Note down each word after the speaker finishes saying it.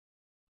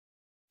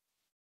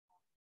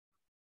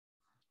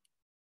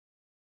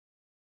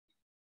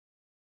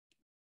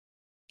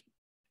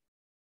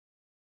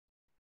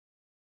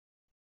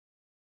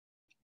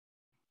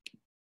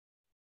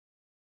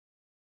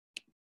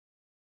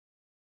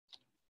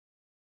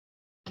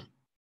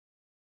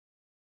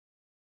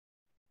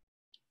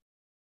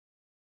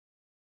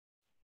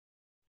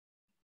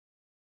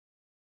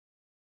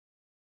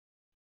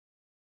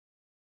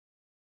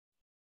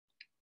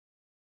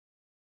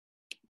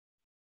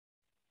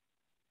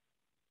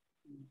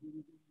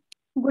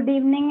Good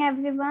evening,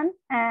 everyone,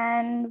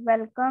 and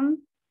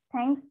welcome.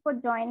 Thanks for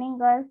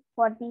joining us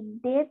for the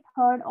day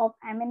third of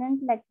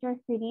Eminent Lecture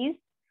Series,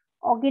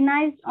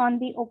 organized on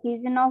the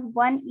occasion of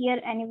 1 year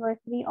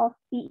anniversary of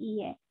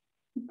PEA.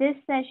 This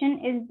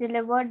session is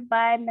delivered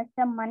by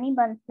Mr. Mani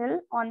Bansal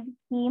on the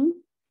theme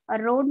A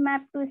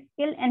Roadmap to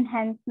Skill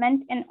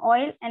Enhancement in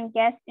Oil and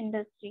Gas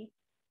Industry.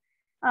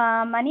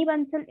 Mani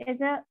Bansal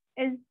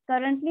is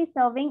currently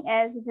serving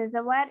as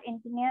reservoir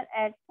engineer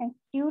at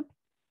Institute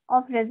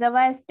of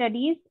Reservoir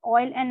Studies,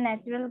 Oil and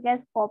Natural Gas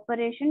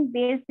Corporation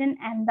based in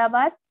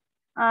Ahmedabad.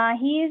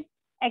 His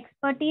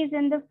expertise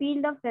in the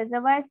field of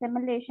reservoir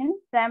simulation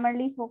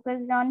primarily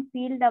focused on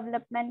field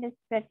development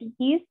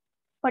strategies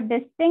for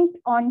distinct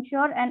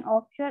onshore and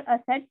offshore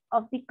assets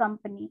of the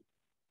company.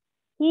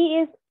 He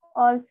is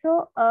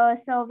also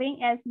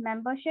serving as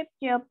membership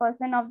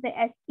chairperson of the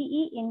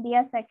SPE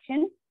India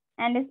section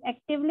and is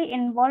actively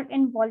involved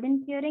in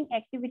volunteering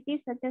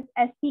activities such as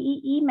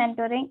SPEE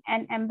mentoring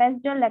and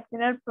ambassador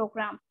lecturer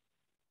program.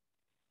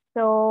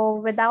 So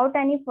without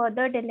any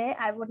further delay,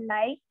 I would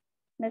like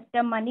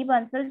Mr. Mani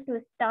Bansal to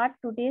start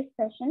today's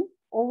session.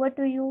 Over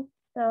to you,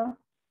 sir.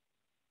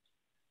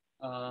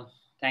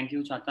 Thank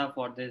you, Chata,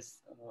 for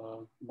this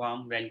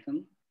warm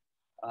welcome.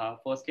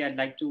 Firstly, I'd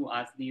like to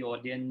ask the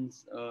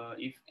audience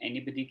if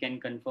anybody can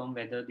confirm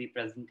whether the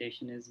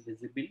presentation is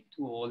visible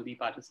to all the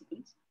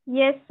participants.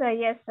 Yes, sir.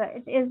 Yes, sir.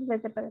 It is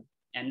visible.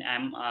 And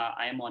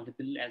I am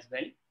audible as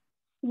well?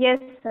 Yes,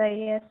 sir.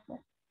 Yes, sir.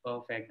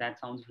 Perfect. That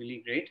sounds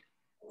really great.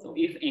 So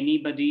if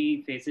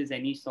anybody faces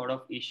any sort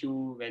of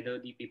issue, whether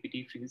the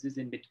PPT freezes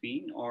in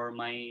between or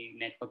my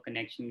network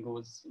connection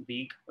goes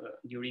weak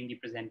during the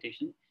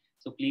presentation,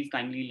 so please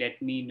kindly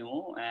let me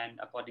know and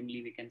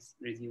accordingly we can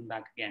resume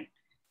back again.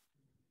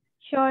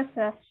 Sure,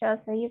 sir. Sure,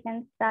 sir. You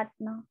can start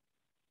now.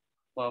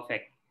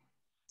 Perfect.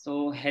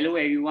 So hello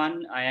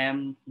everyone, I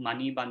am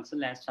Mani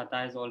Bansal. As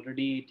Chata has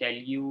already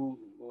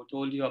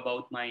told you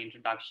about my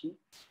introduction.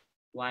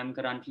 So I'm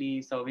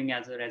currently serving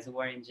as a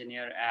reservoir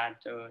engineer at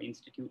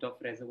Institute of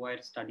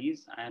Reservoir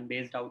Studies. I am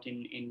based out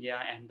in India,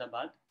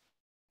 Ahmedabad,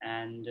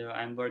 and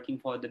I'm working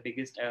for the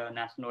biggest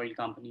national oil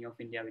company of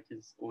India, which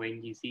is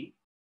ONGC.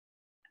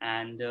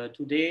 And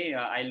today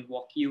I'll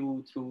walk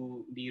you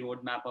through the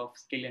roadmap of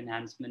skill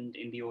enhancement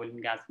in the oil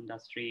and gas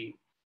industry.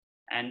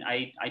 And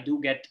I do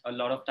get a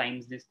lot of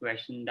times this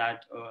question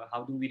that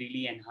how do we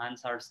really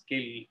enhance our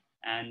skill,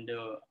 and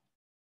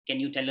can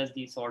you tell us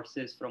the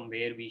sources from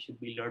where we should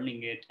be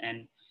learning it,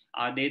 and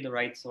are they the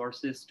right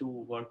sources to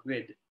work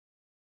with?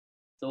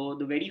 So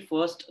the very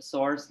first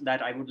source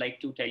that I would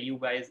like to tell you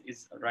guys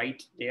is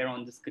right there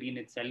on the screen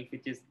itself,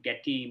 which is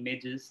Getty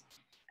Images.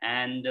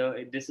 And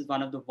this is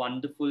one of the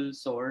wonderful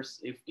source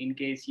if in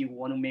case you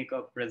want to make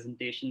a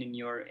presentation in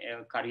your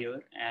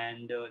career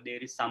and there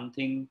is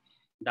something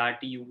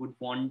that you would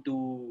want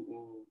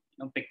to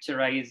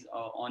picturize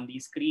on the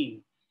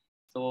screen.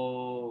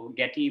 So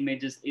Getty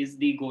Images is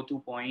the go-to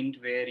point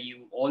where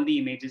all the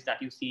images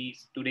that you see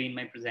today in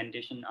my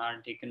presentation are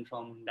taken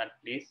from that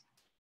place.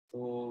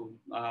 So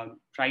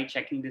try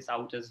checking this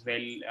out as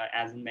well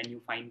as and when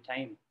you find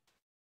time.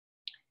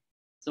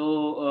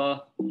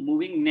 So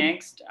moving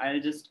next, I'll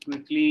just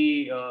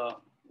quickly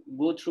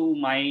go through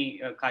my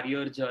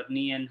career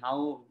journey and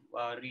how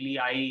really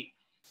I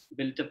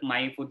built up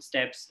my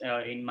footsteps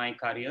in my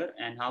career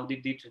and how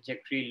did the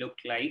trajectory look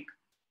like.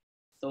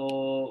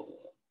 So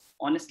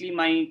honestly,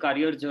 my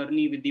career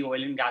journey with the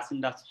oil and gas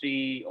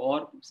industry,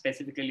 or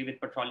specifically with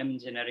petroleum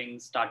engineering,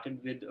 started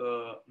with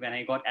when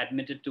I got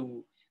admitted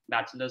to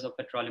Bachelor's of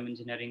Petroleum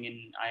Engineering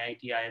in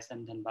IIT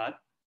ISM Dhanbad.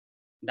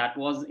 That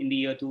was in the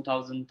year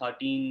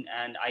 2013,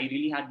 and I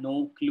really had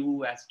no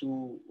clue as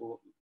to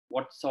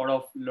what sort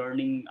of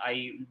learning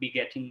I would be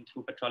getting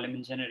through petroleum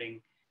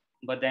engineering.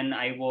 But then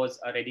I was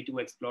ready to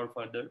explore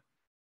further.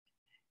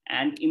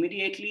 And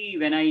immediately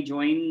when I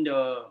joined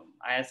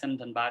ISM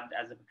Dhanbad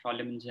as a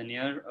petroleum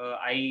engineer,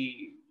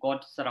 I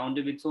got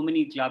surrounded with so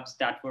many clubs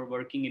that were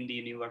working in the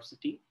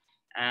university.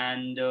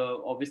 And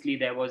obviously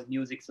there was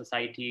music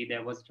society,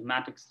 there was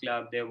dramatics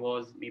club, there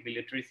was maybe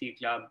literacy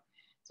club.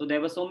 So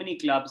there were so many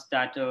clubs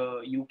that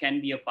you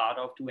can be a part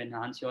of to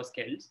enhance your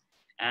skills.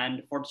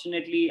 And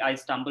fortunately, I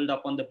stumbled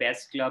upon the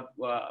best club,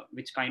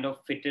 which kind of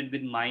fitted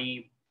with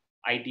my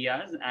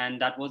ideas,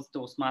 and that was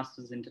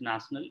Toastmasters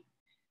International.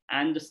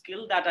 And the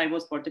skill that I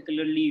was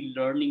particularly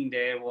learning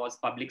there was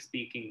public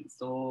speaking.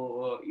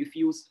 So if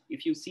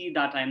you see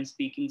that I'm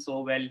speaking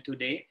so well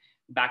today,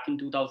 back in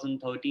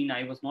 2013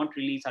 I was not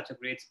really such a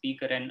great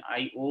speaker, and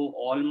I owe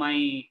all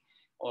my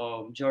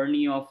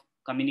journey of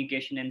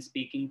communication and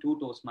speaking to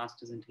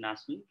Toastmasters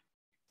International.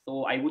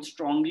 So I would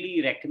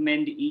strongly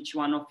recommend each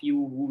one of you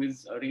who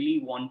is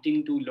really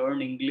wanting to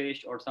learn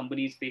English, or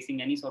somebody is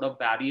facing any sort of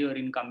barrier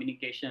in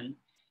communication.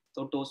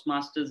 So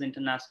Toastmasters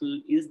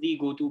International is the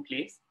go-to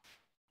place.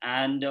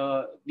 And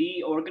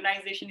the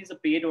organization is a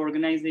paid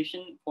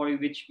organization for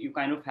which you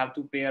kind of have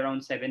to pay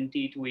around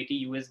 70 to 80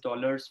 US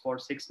dollars for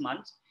 6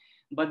 months.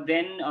 But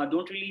then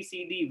don't really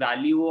see the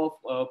value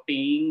of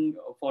paying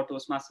for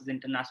Toastmasters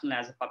International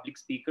as a public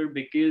speaker,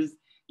 because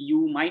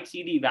you might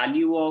see the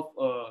value of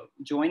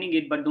joining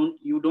it, but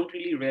you don't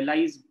really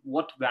realize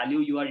what value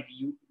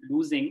you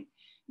losing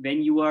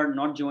when you are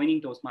not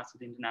joining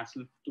Toastmasters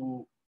International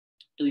to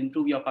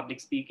improve your public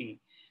speaking.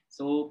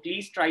 So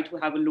please try to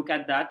have a look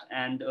at that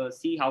and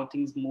see how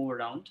things move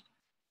around.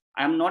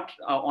 I'm not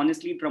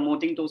honestly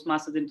promoting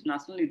Toastmasters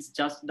International. It's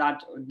just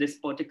that this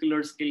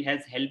particular skill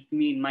has helped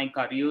me in my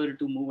career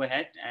to move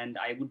ahead. And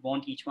I would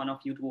want each one of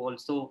you to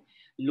also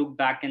look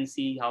back and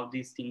see how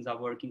these things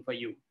are working for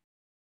you.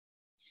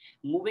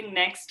 Moving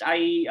next,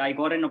 I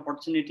got an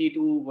opportunity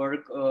to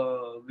work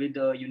with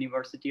the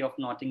University of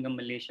Nottingham,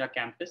 Malaysia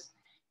campus.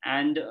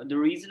 And the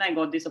reason I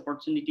got this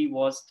opportunity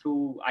was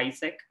through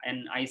ISEC.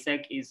 And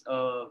ISEC is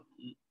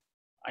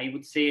I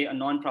would say, a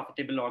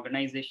non-profitable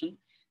organization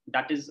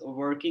that is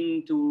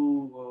working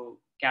to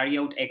carry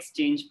out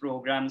exchange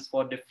programs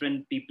for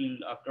different people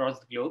across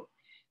the globe.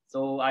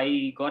 So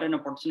I got an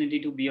opportunity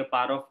to be a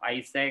part of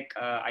ISEC.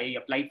 I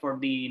applied for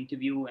the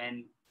interview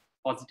and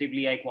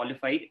positively I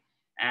qualified.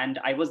 And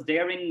I was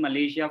there in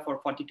Malaysia for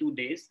 42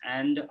 days.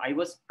 And I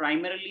was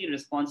primarily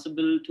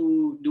responsible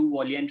to do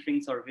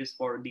volunteering service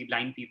for the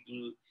blind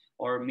people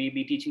or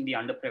maybe teaching the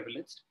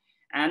underprivileged.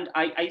 And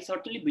I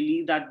certainly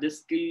believe that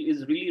this skill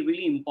is really,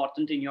 really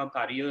important in your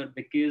career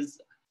because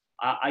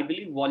I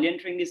believe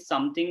volunteering is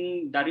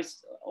something that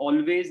is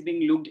always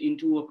being looked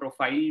into a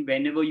profile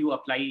whenever you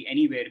apply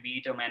anywhere,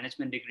 be it a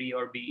management degree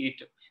or be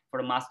it for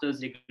a master's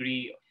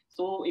degree.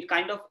 So it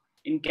kind of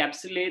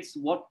encapsulates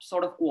what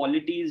sort of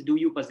qualities do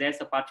you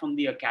possess apart from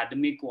the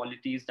academic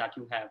qualities that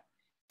you have.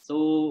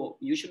 So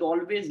you should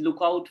always look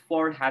out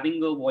for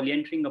having a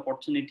volunteering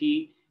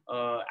opportunity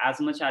as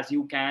much as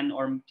you can,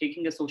 or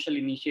taking a social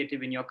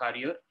initiative in your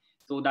career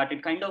so that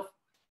it kind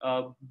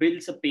of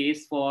builds a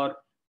pace for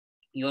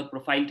your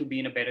profile to be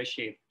in a better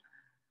shape.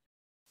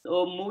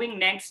 So moving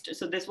next,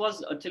 so this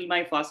was till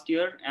my first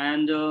year,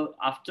 and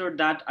after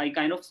that I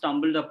kind of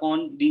stumbled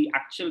upon the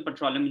actual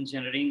petroleum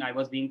engineering I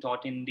was being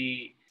taught in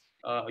the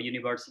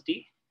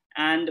university.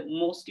 And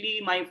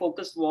mostly my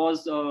focus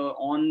was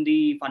on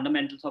the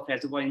fundamentals of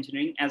reservoir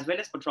engineering as well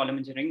as petroleum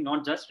engineering,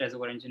 not just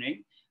reservoir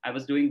engineering. I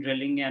was doing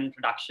drilling and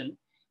production.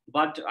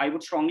 But I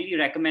would strongly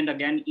recommend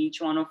again each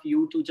one of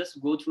you to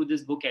just go through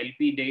this book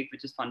LP Dake,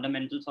 which is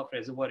Fundamentals of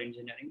Reservoir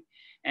Engineering.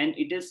 And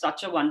it is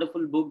such a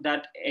wonderful book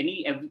that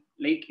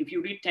like if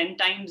you read 10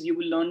 times, you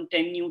will learn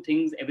 10 new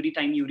things every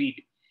time you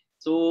read.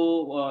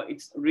 So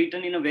it's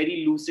written in a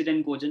very lucid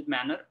and cogent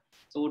manner.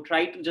 So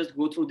try to just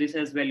go through this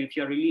as well if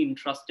you're really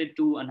interested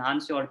to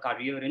enhance your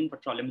career in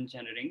petroleum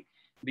engineering,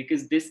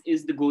 because this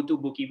is the go-to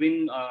book.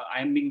 Even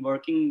I've been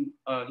working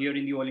here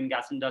in the oil and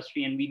gas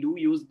industry, and we do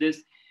use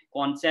this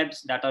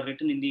concepts that are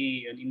written in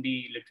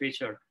the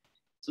literature.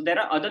 So there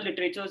are other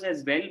literatures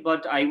as well,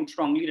 but I would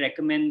strongly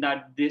recommend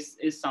that this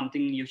is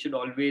something you should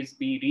always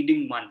be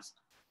reading once.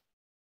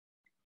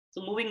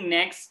 So moving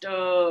next,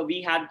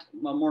 we had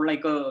more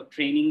like a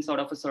training sort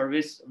of a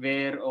service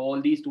where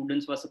all these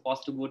students were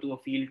supposed to go to a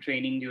field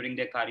training during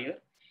their career.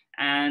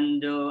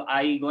 And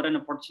I got an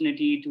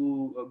opportunity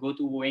to go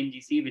to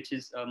ONGC, which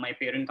is my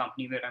parent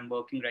company where I'm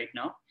working right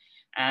now.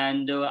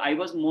 And I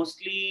was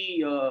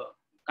mostly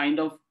kind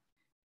of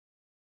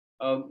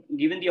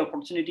given the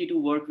opportunity to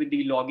work with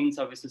the logging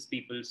services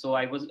people. So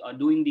I was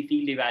doing the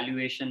field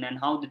evaluation and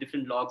how the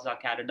different logs are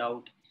carried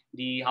out,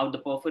 how the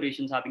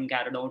perforations are being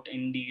carried out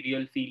in the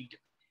real field.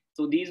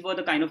 So these were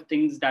the kind of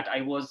things that I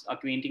was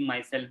acquainting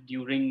myself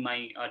during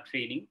my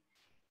training.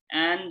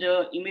 And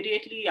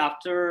immediately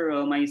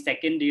after my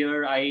second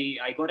year,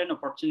 I got an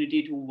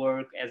opportunity to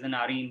work as an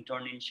RE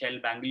intern in Shell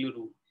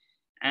Bangalore.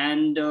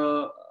 And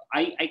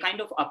I kind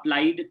of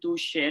applied to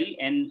Shell,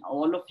 and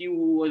all of you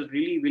who were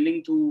really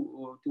willing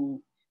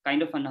to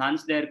kind of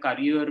enhance their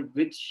career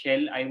with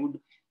Shell, I would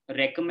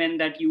recommend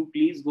that you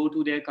please go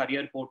to their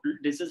career portal.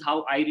 This is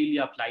how I really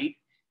applied.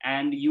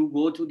 And you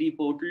go to the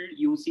portal,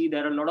 you see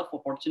there are a lot of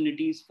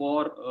opportunities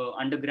for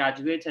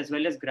undergraduates as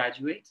well as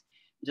graduates.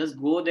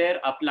 Just go there,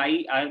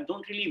 apply. I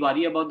don't really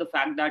worry about the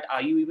fact that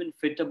are you even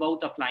fit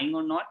about applying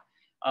or not.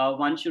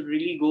 One should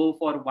really go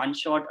for one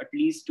shot at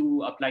least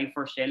to apply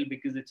for Shell,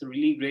 because it's a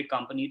really great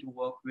company to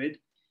work with.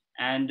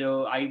 And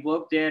I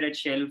worked there at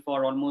Shell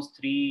for almost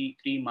three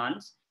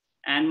months.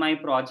 And my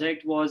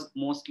project was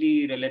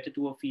mostly related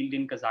to a field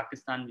in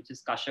Kazakhstan, which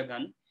is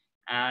Kashagan.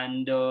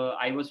 And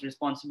I was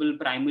responsible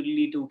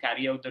primarily to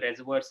carry out the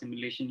reservoir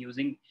simulation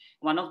using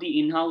one of the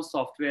in-house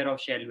software of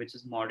Shell, which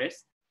is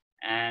Modis.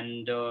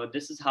 And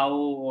this is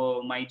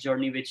how my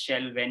journey with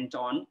Shell went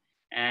on.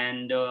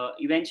 And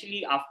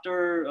eventually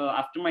after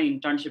my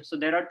internship, so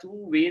there are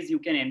two ways you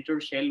can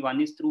enter Shell. One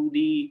is through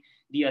the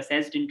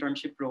assessed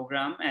internship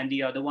program, and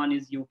the other one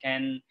is you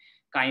can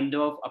kind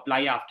of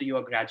apply after you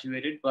are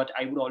graduated. But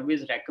I would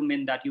always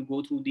recommend that you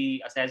go through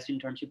the assessed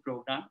internship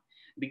program,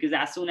 because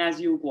as soon as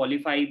you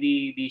qualify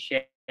the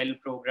Shell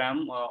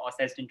program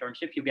assessed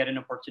internship, you get an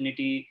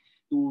opportunity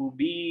to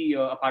be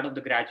a part of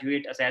the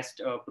graduate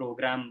assessed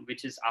program,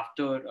 which is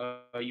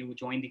after you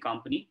join the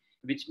company,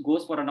 which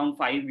goes for around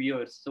 5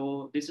 years.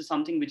 So this is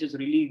something which is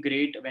really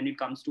great when it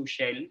comes to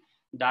Shell.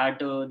 that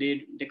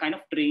they kind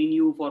of train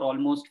you for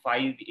almost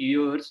 5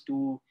 years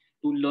to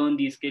learn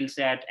the skill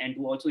set and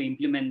to also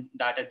implement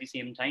that at the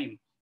same time.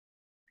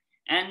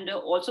 And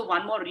also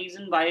one more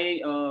reason why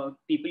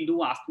people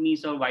do ask me,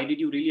 sir, why did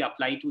you really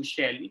apply to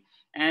Shell?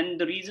 And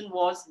the reason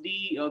was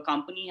the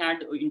company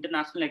had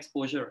international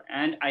exposure.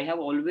 And I have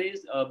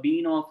always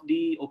been of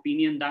the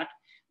opinion that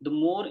the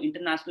more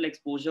international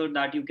exposure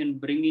that you can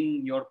bring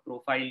in your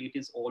profile, it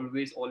is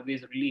always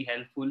really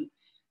helpful.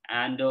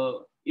 And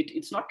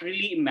it's not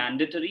really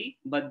mandatory,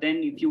 but then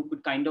if you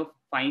could kind of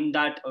find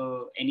that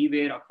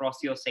anywhere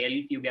across yourself,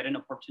 you get an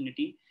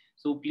opportunity.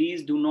 So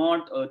please do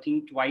not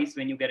think twice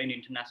when you get an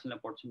international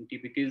opportunity,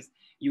 because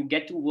you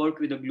get to work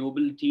with a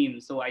global team.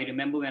 So I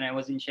remember when I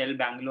was in Shell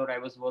Bangalore, I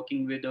was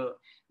working with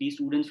the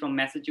students from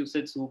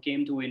Massachusetts who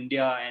came to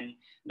India, and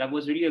that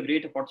was really a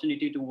great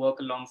opportunity to work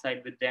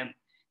alongside with them.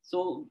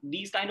 So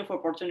these kind of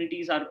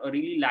opportunities are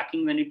really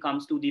lacking when it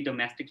comes to the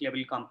domestic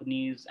level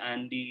companies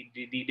and the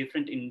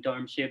different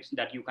internships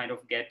that you kind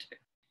of get.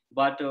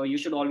 But you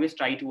should always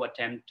try to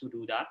attempt to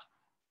do that.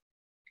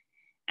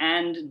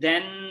 And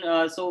then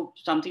so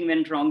something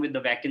went wrong with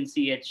the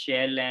vacancy at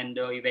Shell, and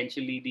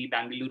eventually the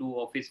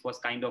Bangalore office was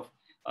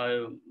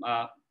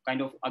uh,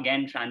 kind of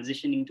again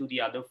transitioning to the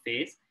other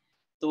phase.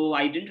 So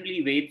I didn't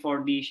really wait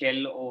for the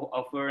Shell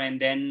offer, and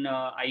then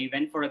I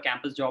went for a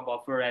campus job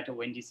offer at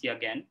ONGC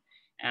again.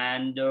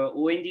 And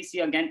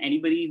ONGC again,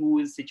 anybody who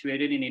is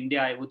situated in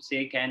India, I would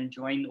say, can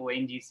join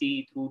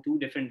ONGC through two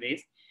different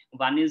ways.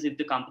 One is if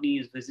the company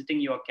is visiting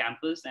your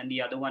campus, and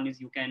the other one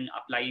is you can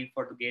apply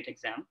for the GATE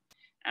exam.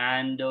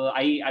 And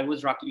I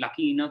was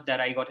lucky enough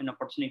that I got an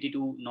opportunity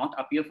to not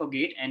appear for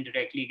GATE and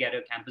directly get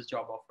a campus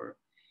job offer.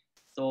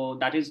 So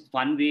that is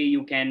one way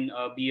you can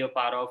be a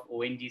part of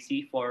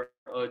ONGC for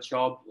a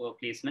job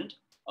placement.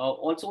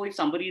 Also, if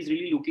somebody is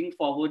really looking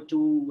forward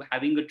to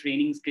having a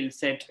training skill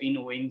set in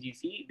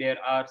ONGC, there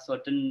are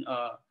certain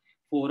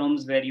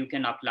forums where you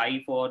can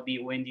apply for the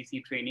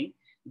ONGC training.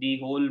 The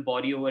whole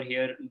body over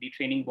here, the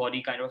training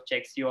body, kind of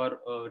checks your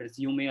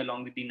resume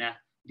along with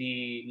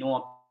the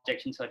no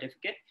objection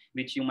certificate,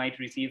 which you might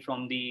receive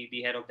from the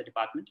head of the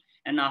department.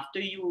 And after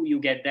you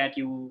get that,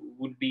 you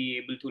would be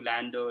able to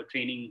land a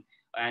training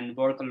and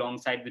work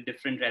alongside with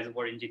different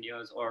reservoir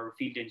engineers or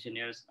field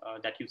engineers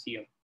that you see.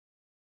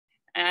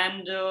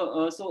 And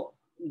so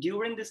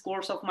during this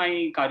course of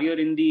my career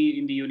in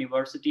the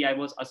university, I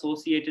was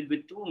associated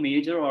with two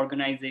major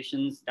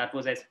organizations, that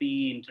was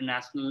SPE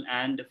International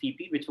and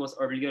FIPI, which was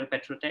earlier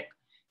Petrotech,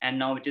 and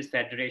now it is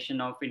Federation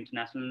of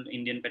International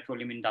Indian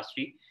Petroleum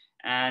Industry.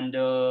 And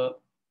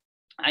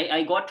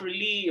I got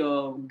really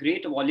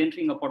great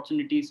volunteering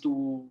opportunities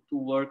to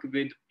work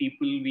with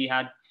people. We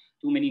had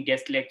too many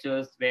guest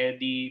lectures where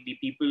the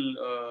people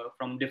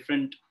from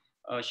different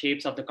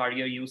shapes of the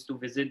career used to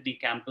visit the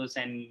campus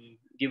and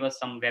give us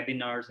some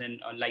webinars and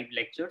live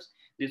lectures.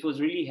 This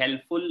was really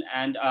helpful.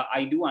 And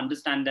I do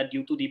understand that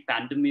due to the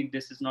pandemic,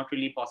 this is not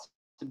really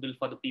possible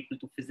for the people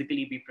to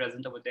physically be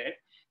present over there.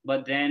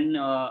 But then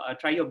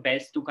try your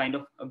best to kind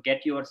of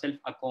get yourself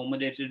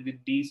accommodated with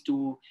these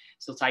two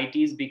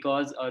societies,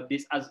 because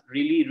this has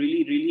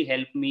really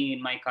helped me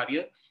in my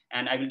career.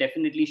 And I will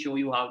definitely show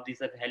you how this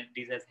has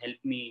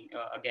helped me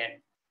again.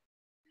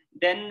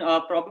 Then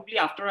probably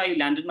after I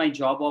landed my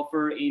job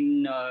offer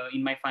in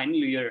my final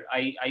year,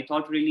 I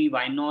thought really,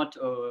 why not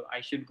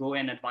I should go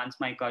and advance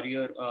my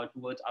career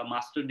towards a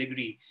master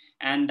degree.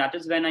 And that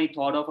is when I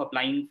thought of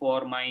applying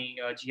for my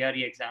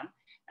GRE exam.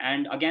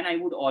 And again, I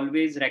would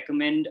always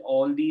recommend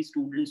all these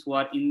students who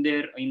are in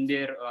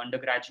their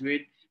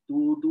undergraduate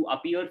to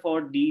appear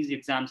for these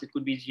exams. It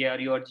could be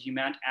GRE or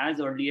GMAT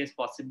as early as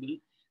possible,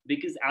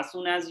 because as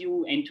soon as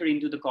you enter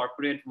into the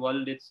corporate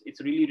world,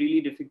 it's really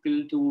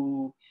difficult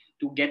to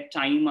get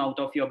time out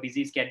of your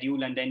busy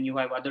schedule, and then you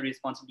have other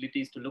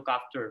responsibilities to look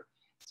after.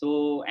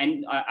 So,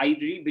 and I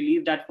really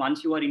believe that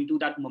once you are into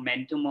that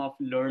momentum of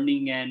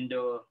learning and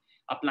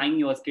applying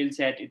your skill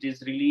set, it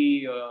is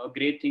really a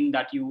great thing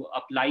that you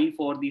apply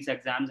for these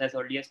exams as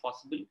early as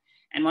possible.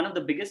 And one of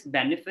the biggest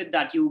benefit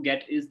that you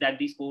get is that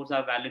these courses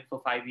are valid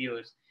for 5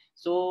 years.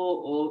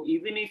 So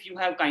even if you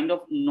have kind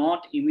of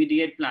not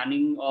immediate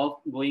planning of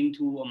going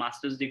to a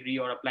master's degree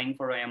or applying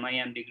for a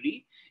MIM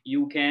degree,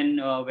 you can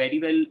very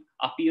well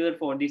appear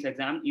for this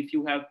exam if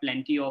you have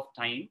plenty of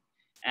time.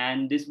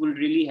 And this will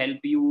really help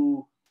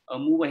you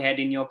move ahead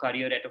in your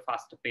career at a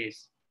faster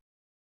pace.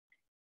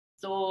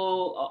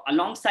 So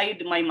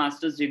alongside my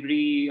master's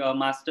degree,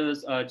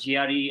 master's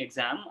GRE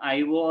exam,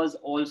 I was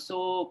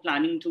also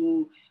planning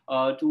to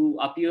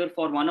appear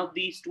for one of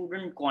the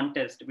student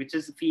contests, which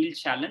is Field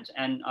Challenge,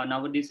 and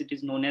nowadays it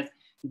is known as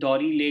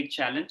Dory Lake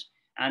Challenge,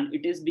 and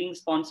it is being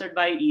sponsored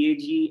by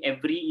EAG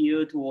every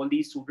year to all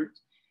these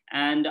students.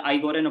 And I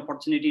got an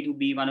opportunity to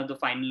be one of the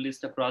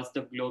finalists across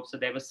the globe. So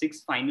there were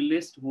 6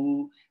 finalists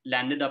who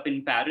landed up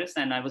in Paris,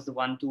 and I was the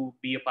one to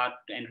be a part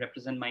and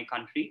represent my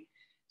country.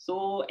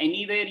 So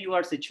anywhere you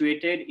are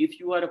situated, if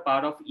you are a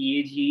part of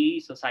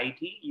EAG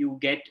society, you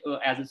get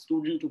as a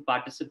student to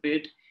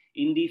participate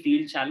in the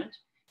field challenge.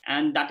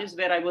 And that is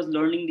where I was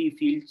learning the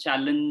field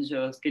challenge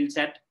skill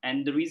set.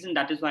 And the reason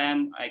that is why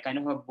I kind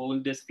of have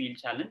bold this field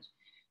challenge,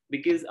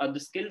 because the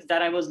skills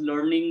that I was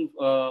learning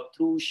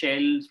through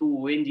Shell, through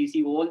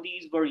ONGC, all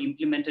these were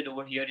implemented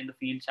over here in the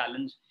field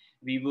challenge.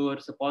 We were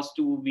supposed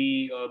to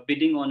be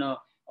bidding on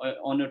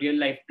a real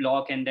life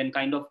block, and then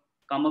kind of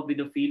come up with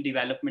a field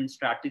development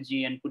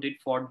strategy and put it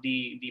for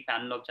the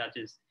panel of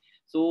judges.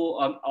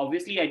 So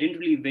obviously I didn't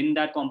really win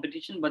that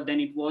competition, but then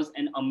it was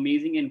an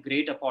amazing and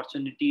great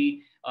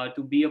opportunity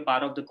to be a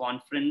part of the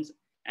conference.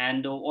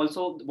 And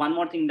also one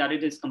more thing, that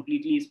it is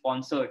completely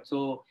sponsored.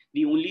 So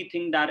the only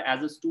thing that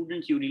as a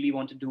student you really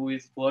want to do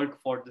is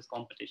work for this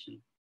competition.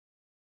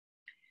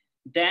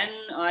 Then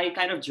I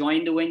kind of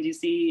joined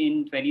ONGC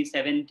in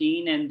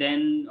 2017, and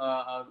then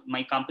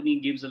my company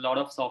gives a lot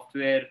of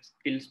software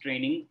skills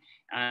training,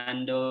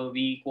 and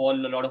we call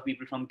a lot of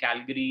people from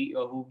Calgary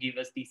who give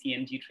us the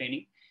CMG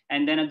training.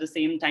 And then at the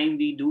same time,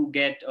 we do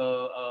get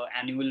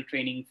annual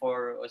training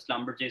for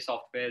Schlumberger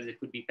softwares.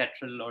 It could be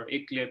Petrel or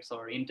Eclipse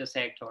or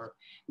Intersect, or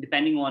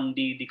depending on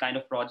the kind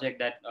of project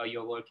that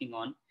you're working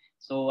on.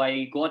 So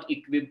I got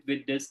equipped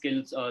with these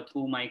skills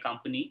through my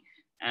company.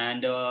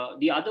 And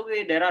the other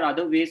way, there are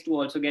other ways to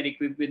also get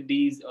equipped with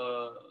these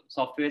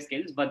software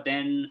skills, but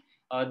then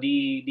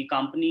the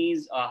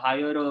companies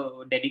hire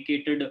a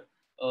dedicated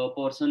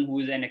person who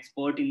is an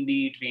expert in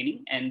the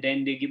training, and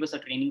then they give us a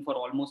training for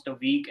almost a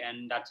week,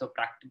 and that's a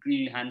practical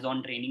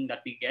hands-on training that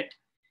we get.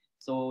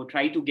 So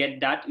try to get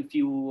that if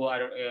you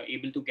are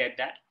able to get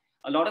that.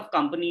 A lot of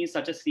companies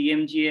such as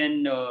CMG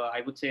and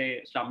I would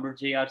say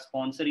Schlumberger are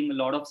sponsoring a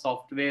lot of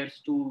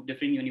softwares to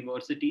different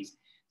universities.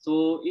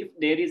 So if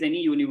there is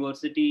any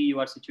university you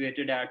are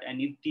situated at, and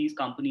if these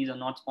companies are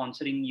not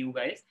sponsoring you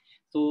guys,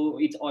 so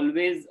it's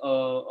always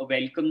a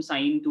welcome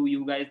sign to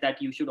you guys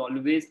that you should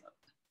always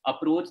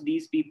approach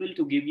these people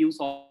to give you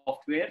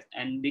software,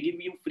 and they give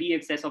you free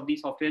access of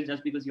these softwares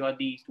just because you are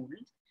the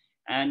students.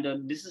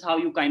 And this is how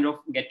you kind of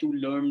get to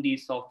learn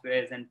these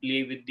softwares and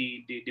play with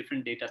the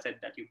different data set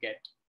that you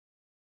get.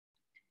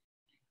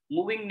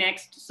 Moving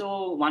next,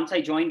 so once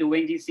I joined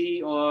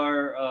ONGC,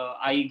 or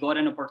I got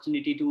an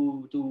opportunity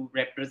to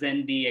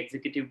represent the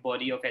executive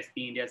body of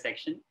SP India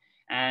section,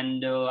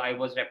 and I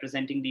was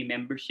representing the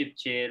membership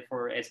chair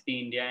for SP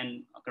India,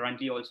 and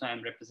currently also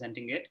I'm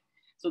representing it.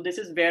 So this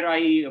is where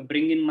I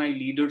bring in my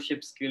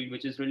leadership skill,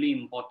 which is really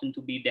important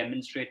to be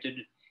demonstrated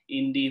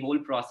in the whole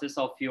process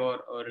of your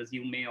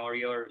resume or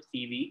your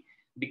CV,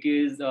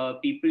 because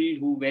people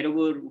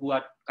who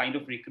are kind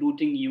of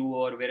recruiting you,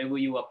 or wherever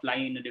you apply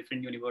in a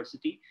different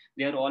university,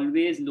 they are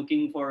always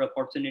looking for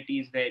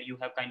opportunities where you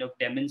have kind of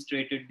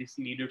demonstrated these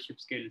leadership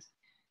skills.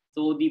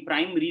 So the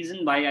prime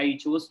reason why I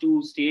chose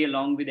to stay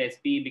along with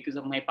SP, because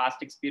of my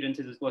past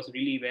experiences, it was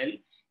really well.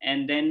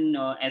 And then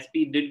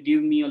SP did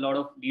give me a lot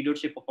of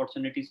leadership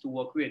opportunities to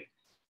work with.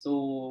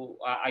 So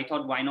I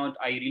thought, why not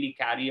I really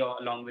carry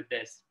along with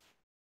this?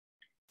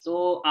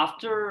 So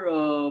after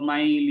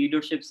my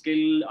leadership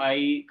skill,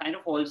 I kind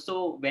of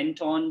also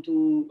went on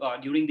to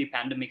during the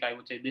pandemic. I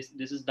would say this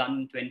is done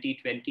in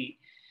 2020.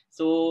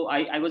 So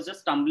I was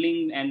just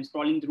stumbling and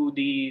scrolling through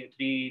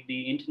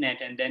the internet,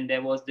 and then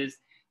there was this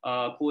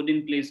code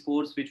in place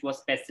course which was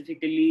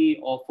specifically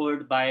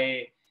offered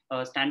by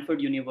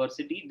Stanford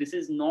University. This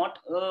is not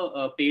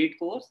a paid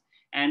course,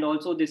 and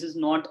also this is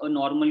not a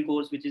normal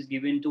course which is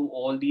given to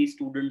all these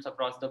students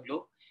across the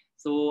globe.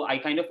 So I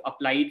kind of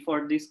applied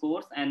for this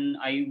course, and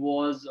I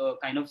was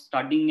kind of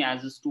studying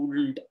as a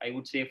student, I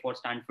would say, for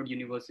Stanford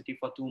University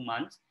for 2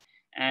 months.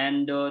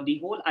 And the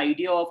whole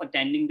idea of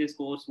attending this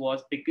course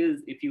was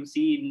because if you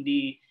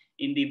see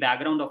in the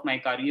background of my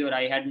career,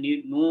 I had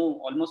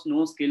almost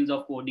no skills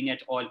of coding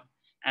at all.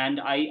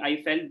 And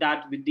I felt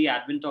that with the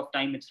advent of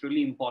time, it's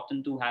really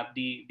important to have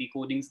the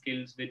coding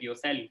skills with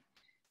yourself.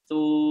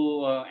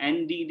 So,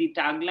 and the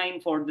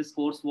tagline for this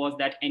course was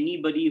that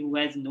anybody who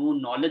has no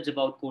knowledge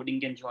about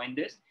coding can join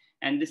this.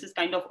 And this is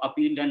kind of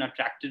appealed and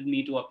attracted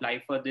me to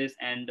apply for this.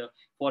 And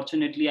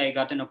fortunately, I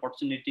got an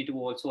opportunity to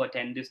also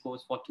attend this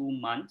course for 2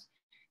 months,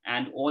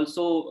 and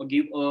also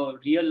give a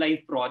real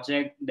life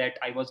project that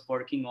I was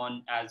working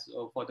on as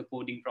for the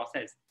coding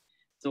process.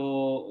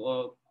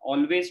 So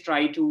always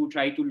try to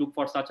look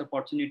for such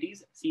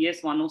opportunities.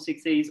 CS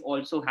 106A is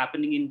also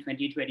happening in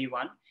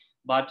 2021,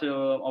 but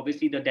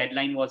obviously the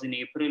deadline was in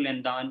April,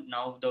 and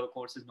now the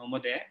course is no more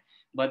there.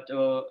 But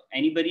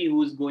anybody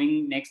who's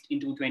going next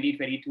into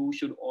 2022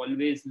 should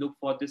always look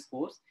for this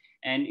course.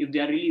 And if they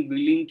are really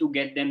willing to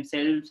get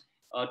themselves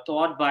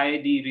taught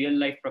by the real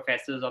life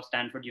professors of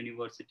Stanford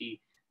University,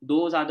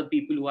 those are the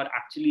people who are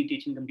actually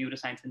teaching computer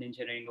science and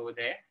engineering over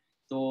there.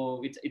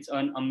 So it's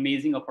an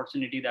amazing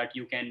opportunity that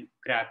you can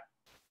grab.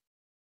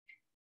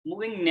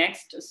 Moving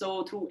next,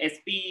 so through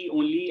SP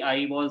only,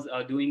 I was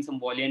doing some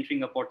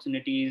volunteering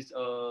opportunities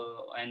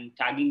and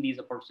tagging these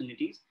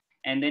opportunities.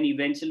 And then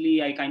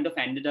eventually I kind of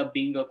ended up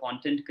being a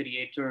content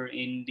creator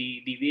in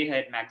the Way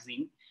Ahead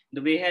magazine.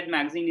 The Way Ahead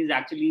magazine is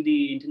actually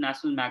the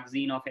international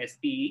magazine of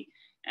SPE.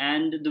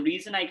 And the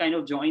reason I kind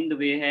of joined the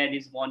way ahead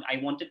is one, I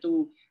wanted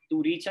to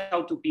reach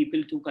out to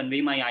people to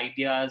convey my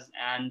ideas,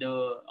 and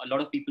a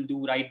lot of people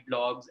do write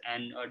blogs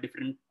and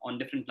different on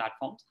different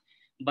platforms.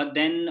 But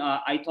then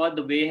I thought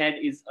the way ahead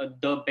is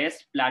the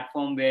best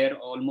platform where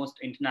almost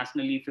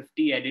internationally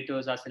 50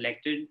 editors are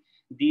selected.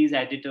 These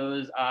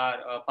editors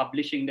are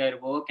publishing their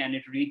work, and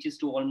it reaches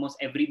to almost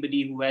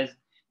everybody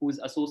who's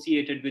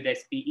associated with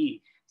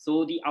SPE.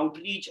 So the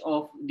outreach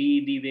of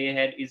the way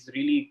ahead is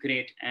really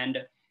great. And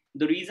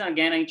the reason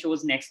again I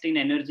chose next in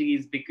energy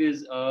is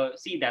because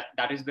see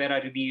that is where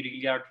we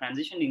really are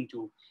transitioning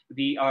to.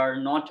 We are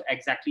not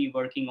exactly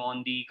working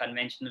on the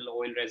conventional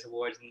oil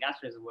reservoirs and gas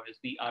reservoirs.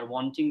 We are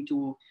wanting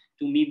to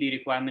meet the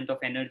requirement of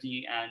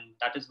energy, and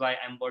that is why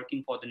I'm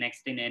working for the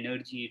next in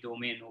energy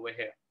domain over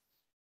here.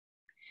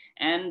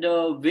 And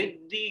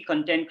with the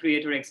content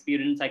creator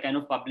experience, I kind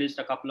of published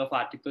a couple of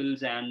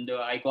articles, and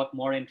I got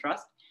more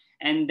interest.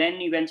 And then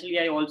eventually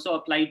I also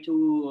applied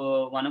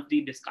to one of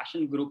the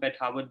discussion group at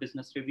Harvard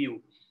Business Review.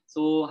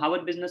 So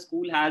Harvard Business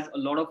School has a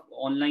lot of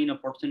online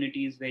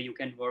opportunities where you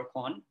can work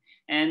on.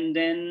 And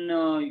then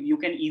you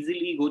can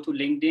easily go to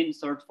LinkedIn,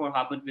 search for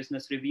Harvard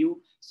Business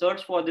Review,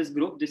 search for this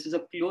group. This is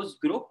a closed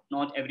group.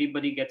 Not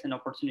everybody gets an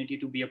opportunity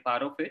to be a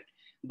part of it.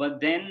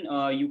 But then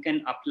you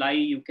can apply,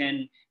 you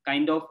can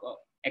kind of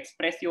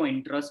express your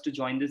interest to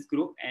join this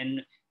group,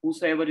 and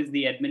whosoever is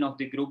the admin of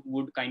the group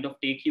would kind of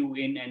take you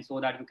in, and so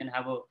that you can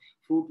have a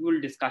fruitful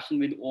discussion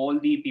with all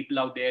the people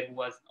out there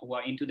who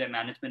are into their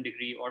management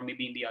degree or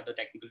maybe in the other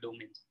technical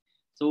domains.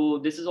 So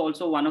this is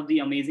also one of the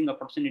amazing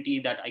opportunity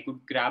that I could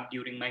grab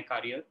during my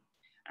career.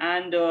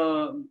 And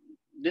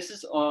this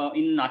is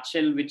in a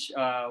nutshell which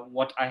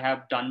what I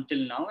have done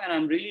till now, and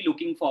I'm really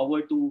looking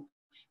forward to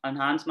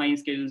enhance my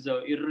skills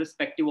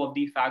irrespective of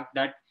the fact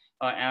that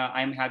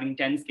I'm having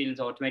 10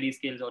 skills or 20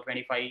 skills or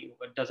 25.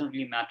 It doesn't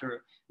really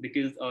matter,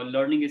 because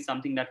learning is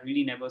something that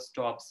really never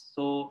stops.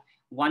 So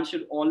one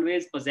should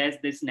always possess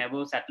this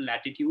never settle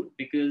attitude,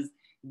 because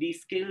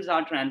these skills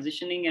are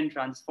transitioning and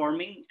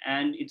transforming,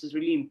 and it is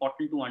really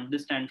important to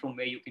understand from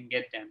where you can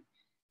get them.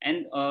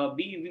 And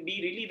be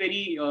really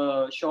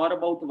very sure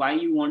about why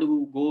you want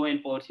to go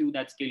and pursue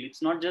that skill.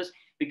 It's not just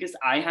because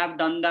I have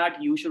done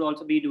that, you should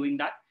also be doing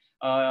that.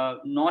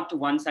 Not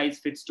one size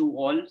fits to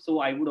all. So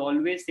I would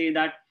always say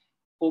that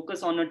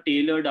focus on a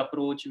tailored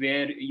approach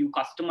where you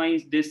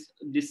customize this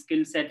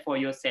skill set for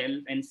yourself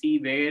and see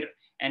where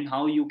and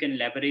how you can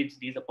leverage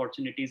these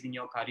opportunities in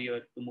your career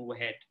to move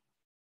ahead.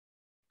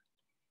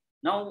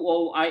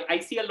 Now, I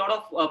see a lot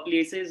of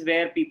places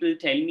where people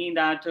tell me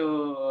that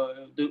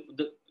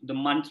the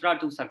mantra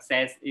to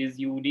success is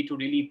you need to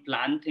really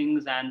plan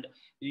things, and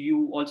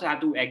you also have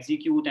to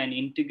execute and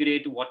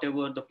integrate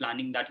whatever the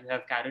planning that you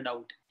have carried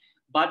out.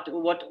 But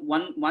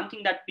one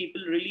thing that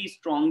people really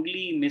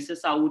strongly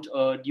misses out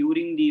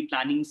during the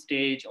planning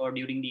stage or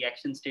during the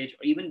action stage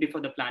or even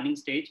before the planning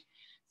stage.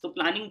 So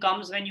planning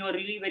comes when you are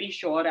really very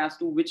sure as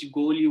to which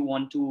goal you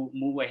want to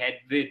move ahead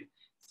with.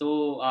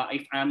 So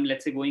if I'm,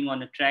 let's say, going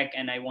on a trek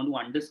and I want to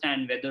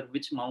understand whether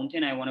which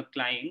mountain I want to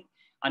climb,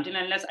 until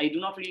unless I do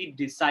not really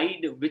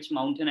decide which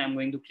mountain I'm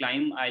going to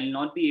climb, I'll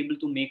not be able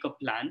to make a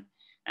plan.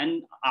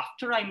 And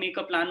after I make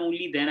a plan,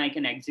 only then I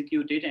can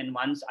execute it. And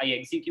once I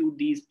execute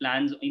these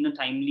plans in a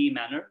timely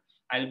manner,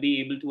 I'll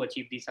be able to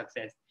achieve the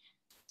success.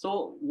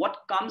 So what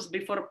comes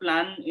before a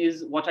plan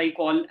is what I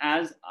call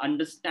as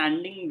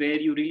understanding where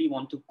you really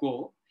want to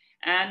go.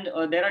 And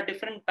there are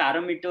different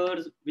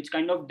parameters which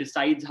kind of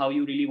decides how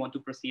you really want to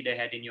proceed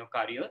ahead in your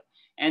career.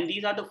 And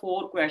these are the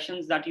 4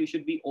 questions that you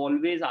should be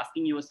always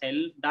asking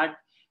yourself, that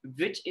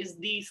which is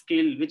the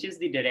skill, which is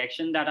the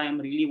direction that I am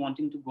really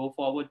wanting to go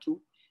forward to,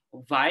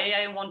 why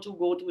I want to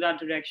go to that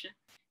direction.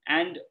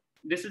 And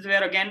this is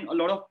where again a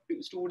lot of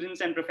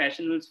students and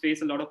professionals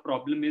face a lot of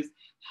problem is,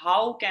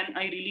 how can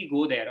I really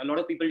go there? A lot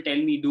of people tell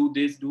me do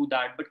this, do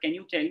that, but can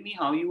you tell me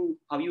how you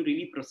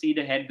really proceed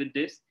ahead with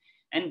this?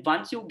 And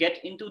once you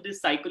get into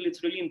this cycle,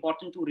 it's really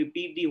important to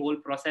repeat the whole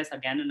process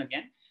again and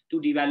again to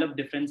develop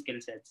different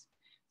skill sets.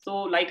 So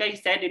like I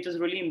said, it is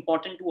really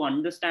important to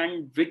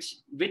understand which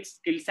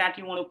skill set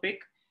you want to pick.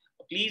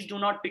 Please do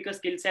not pick a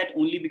skill set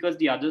only because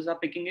the others are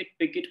picking it.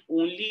 Pick it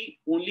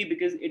only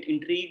because it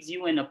intrigues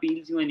you and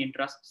appeals you and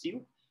interests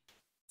you.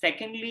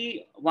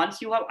 Secondly,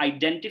 once you have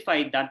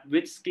identified that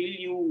which skill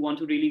you want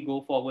to really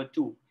go forward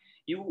to,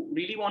 you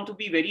really want to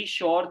be very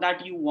sure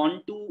that you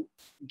want to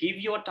give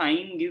your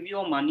time, give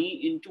your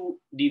money into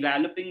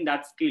developing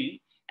that skill,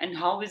 and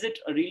how is it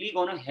really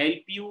going to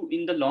help you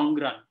in the long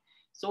run.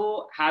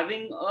 So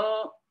having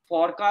a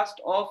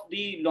forecast of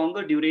the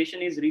longer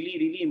duration is really,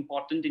 really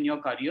important in your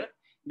career,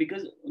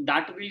 because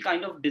that will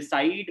kind of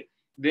decide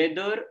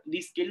whether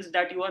the skills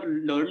that you are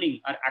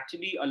learning are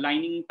actually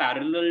aligning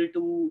parallel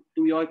to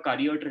your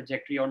career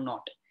trajectory or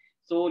not.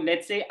 So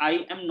let's say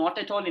I am not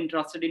at all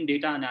interested in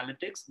data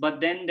analytics, but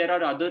then there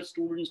are other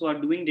students who are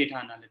doing data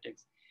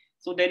analytics.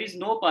 So there is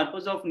no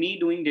purpose of me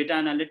doing data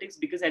analytics,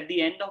 because at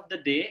the end of the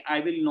day, I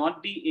will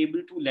not be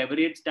able to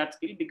leverage that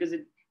skill because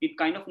it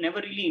kind of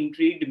never really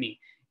intrigued me.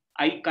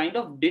 I kind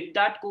of did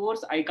that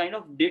course. I kind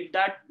of did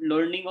that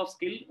learning of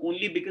skill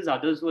only because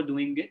others were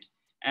doing it.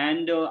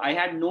 And I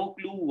had no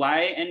clue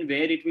why and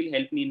where it will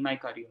help me in my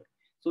career.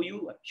 So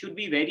you should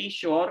be very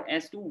sure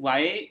as to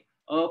why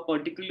a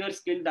particular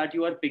skill that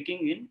you are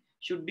picking in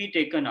should be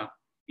taken up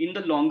in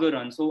the longer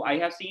run. So I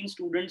have seen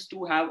students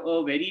to have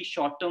a very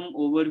short term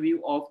overview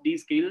of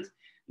these skills,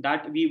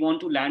 that we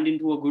want to land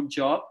into a good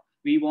job.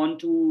 We want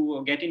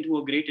to get into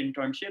a great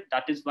internship.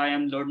 That is why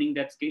I'm learning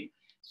that skill.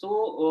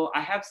 So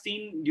I have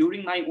seen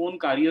during my own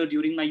career,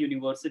 during my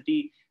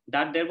university,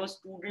 that there were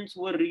students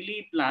who were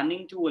really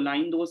planning to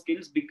align those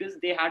skills because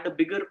they had a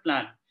bigger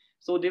plan.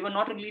 So they were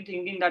not really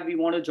thinking that we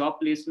want a job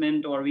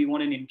placement or we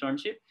want an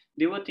internship.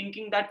 They were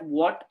thinking that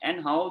what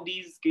and how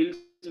these skills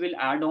will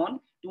add on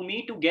to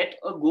me to get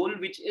a goal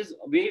which is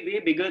way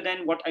bigger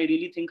than what I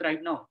really think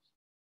right now.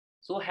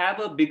 So have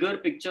a bigger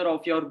picture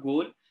of your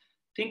goal.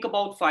 Think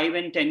about 5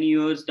 and 10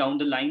 years down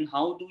the line.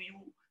 How do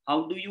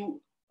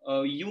you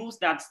use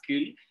that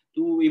skill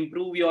to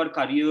improve your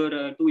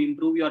career,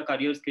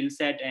 skill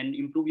set and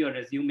improve your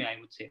resume, I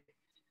would say.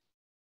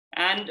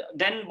 And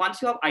then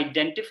once you have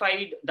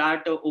identified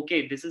that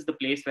okay, this is the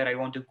place where I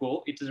want to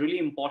go, it is really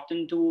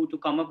important to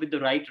come up with the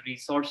right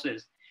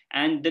resources.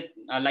 And that,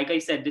 like I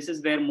said, this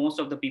is where most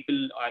of the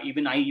people,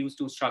 even I used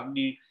to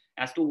struggle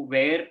as to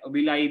where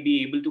will I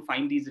be able to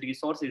find these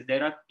resources.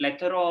 There are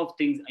plethora of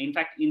things, in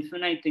fact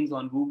infinite things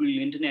on Google,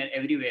 internet,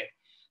 everywhere.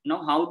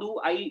 Now how do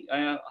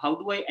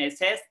I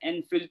assess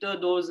and filter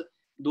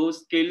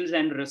those skills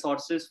and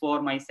resources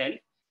for myself,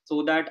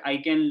 so that I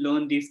can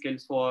learn these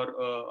skills for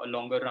a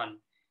longer run.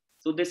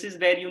 So this is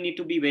where you need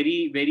to be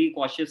very, very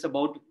cautious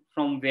about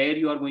from where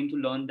you are going to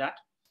learn that.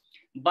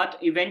 But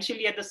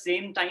eventually, at the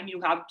same time,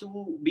 you have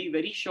to be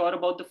very sure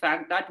about the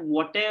fact that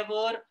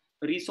whatever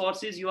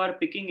resources you are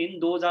picking in,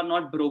 those are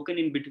not broken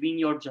in between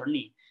your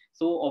journey.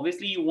 So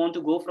obviously, you want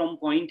to go from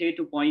point A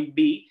to point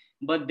B,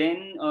 but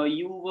then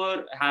you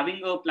were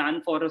having a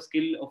plan for a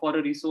skill, for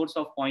a resource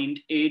of point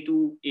A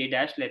to A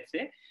dash, let's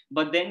say,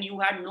 but then you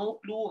had no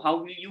clue how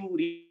will you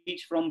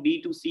reach from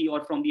B to C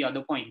or from the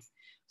other points.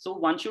 So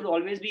one should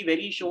always be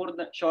very sure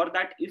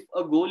that if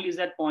a goal is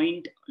at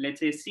point,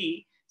 let's say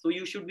C, so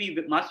you should be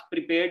much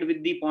prepared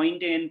with the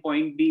point A and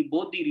point B,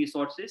 both the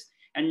resources,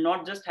 and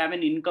not just have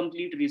an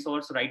incomplete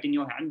resource right in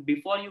your hand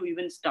before you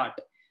even start.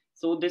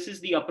 So this is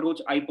the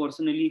approach I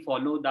personally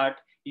follow, that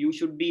you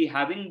should be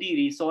having the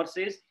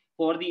resources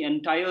for the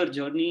entire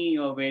journey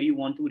where you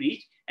want to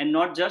reach, and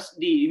not just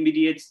the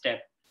immediate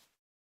step.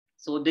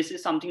 So this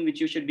is something which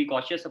you should be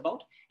cautious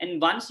about. And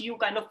once you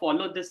kind of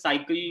follow this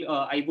cycle,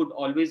 I would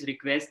always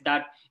request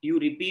that you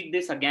repeat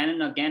this again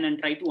and again and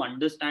try to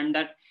understand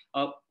that,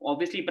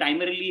 obviously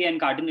primarily and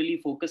cardinally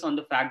focus on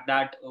the fact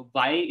that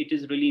why it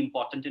is really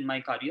important in my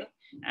career,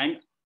 and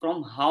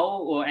from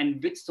how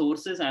and which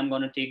sources I'm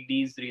going to take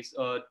these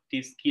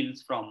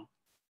skills from.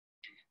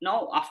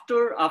 Now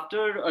after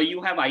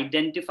you have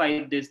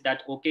identified this,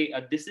 that okay,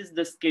 this is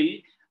the skill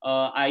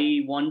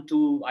I want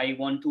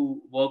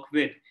to work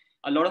with.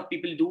 A lot of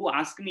people do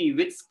ask me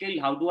which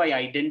skill, how do I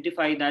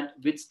identify that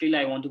which skill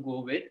I want to go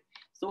with.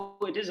 So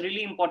it is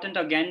really important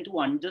again to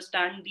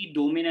understand the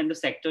domain and the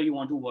sector you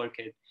want to work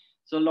in.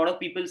 So a lot of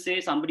people say,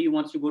 somebody who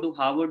wants to go to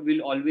Harvard will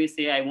always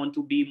say, I want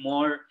to be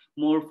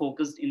more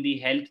focused in the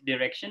health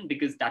direction,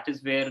 because that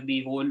is where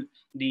the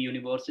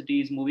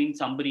university is moving.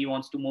 Somebody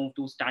wants to move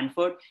to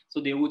Stanford,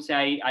 so they would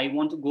say, I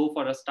want to go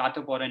for a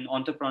startup or an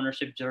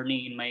entrepreneurship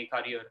journey in my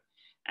career.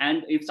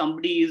 And if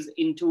somebody is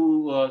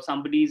into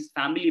somebody's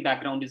family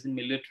background is in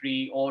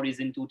military or is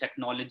into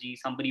technology,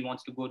 somebody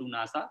wants to go to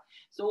NASA.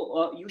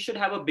 So you should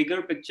have a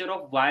bigger picture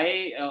of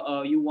why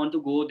you want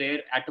to go there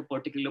at a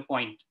particular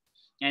point.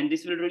 And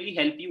this will really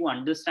help you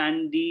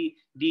understand the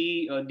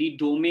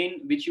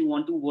domain which you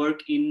want to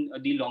work in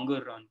the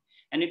longer run.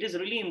 And it is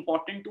really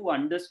important to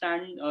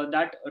understand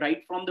that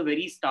right from the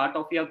very start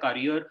of your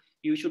career,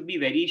 you should be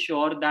very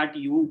sure that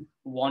you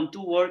want to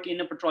work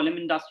in a petroleum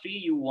industry,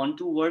 you want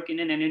to work in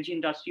an energy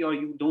industry, or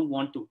you don't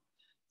want to.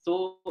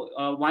 So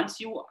once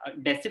you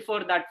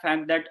decipher that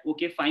fact that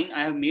okay, fine,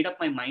 I have made up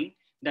my mind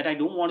that I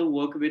don't want to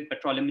work with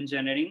petroleum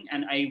engineering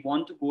and I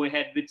want to go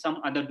ahead with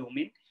some other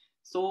domain.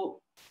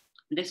 So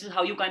this is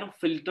how you kind of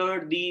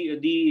filter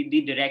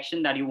the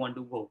direction that you want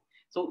to go.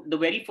 So the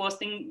very first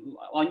thing,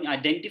 on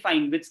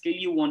identifying which skill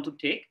you want to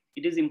take,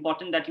 it is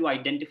important that you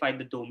identify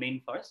the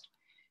domain first.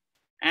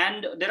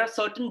 And there are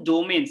certain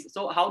domains.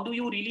 So how do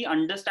you really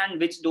understand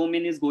which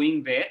domain is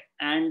going where?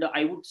 And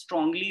I would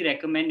strongly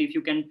recommend, if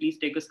you can please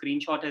take a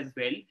screenshot as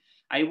well,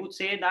 I would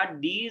say that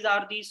these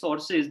are the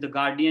sources: the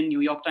Guardian,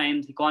 New York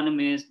Times,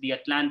 Economist, the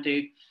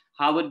Atlantic,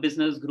 Harvard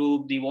Business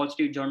Group, the Wall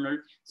Street Journal.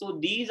 So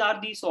these are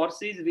the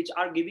sources which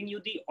are giving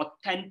you the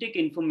authentic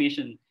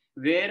information,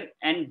 where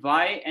and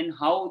why and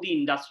how the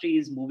industry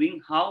is moving,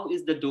 how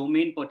is the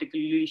domain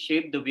particularly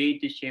shaped the way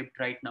it is shaped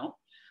right now,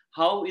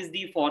 how is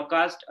the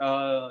forecast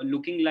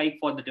looking like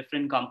for the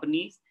different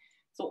companies.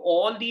 So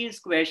all these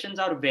questions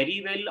are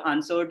very well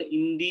answered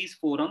in these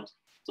forums.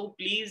 So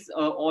please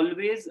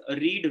always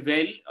read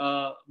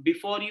well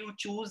before you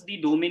choose the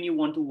domain you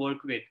want to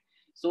work with.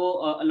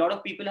 So a lot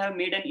of people have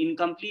made an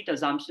incomplete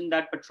assumption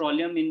that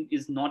petroleum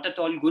is not at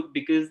all good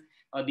because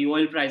the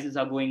oil prices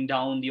are going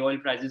down, the oil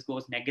prices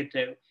goes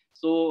negative.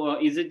 So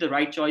is it the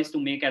right choice to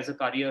make as a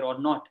career or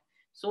not?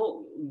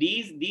 So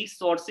these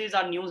sources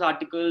are news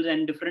articles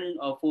and different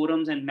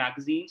forums and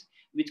magazines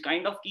which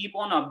kind of keep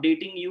on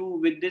updating you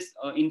with this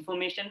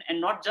information, and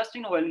not just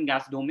in oil and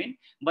gas domain,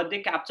 but they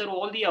capture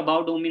all the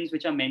above domains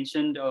which are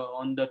mentioned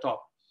on the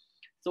top.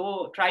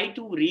 So try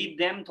to read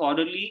them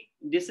thoroughly.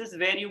 This is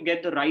where you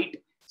get the right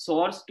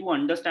source to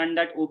understand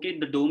that, okay,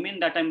 the domain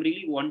that I'm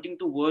really wanting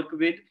to work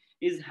with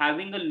is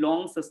having a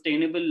long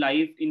sustainable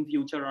life in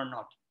future or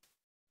not.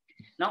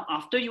 Now,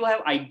 after you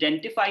have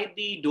identified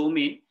the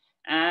domain,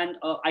 and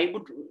I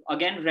would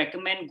again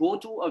recommend go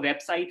to a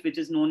website which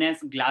is known as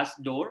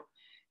Glassdoor.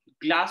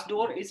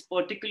 Glassdoor is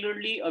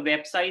particularly a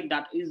website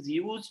that is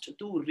used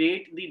to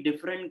rate the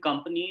different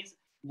companies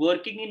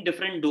working in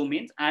different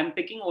domains. I'm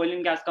picking oil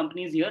and gas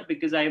companies here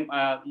because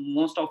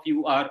most of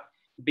you are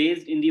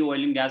based in the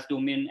oil and gas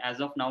domain as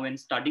of now and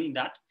studying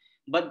that.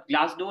 But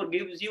Glassdoor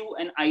gives you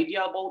an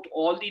idea about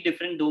all the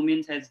different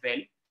domains as well.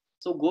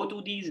 So go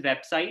to these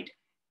website,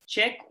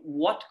 check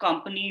what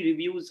company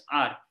reviews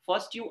are.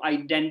 First, you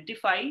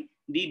identify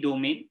the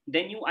domain,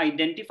 then you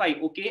identify,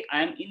 okay,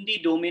 I am in the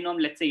domain of,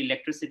 let's say,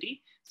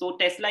 electricity, so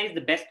Tesla is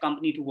the best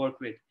company to work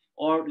with.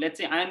 Or let's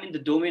say I'm in the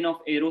domain of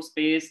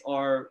aerospace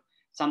or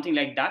something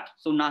like that,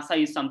 so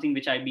NASA is something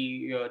which I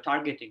be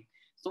targeting.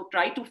 So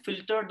try to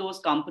filter those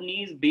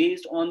companies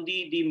based on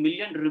the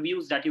million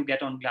reviews that you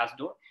get on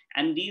Glassdoor,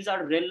 and these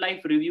are real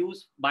life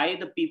reviews by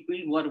the people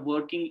who are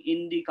working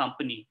in the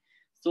company.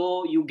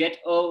 So you get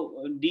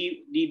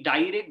the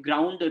direct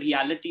ground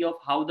reality of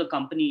how the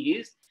company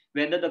is,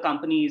 whether the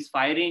company is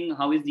firing,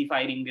 how is the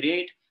firing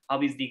rate,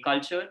 how is the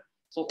culture.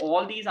 So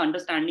all these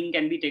understanding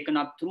can be taken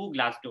up through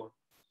Glassdoor.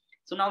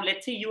 So now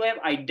let's say you have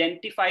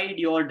identified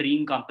your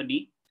dream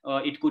company.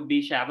 It could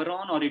be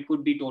Chevron or it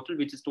could be Total,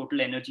 which is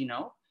Total Energy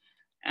now.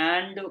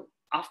 And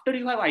after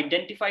you have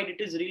identified,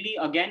 it is really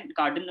again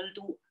cardinal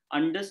to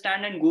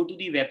understand and go to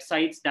the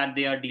websites that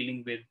they are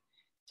dealing with.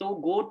 So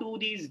go to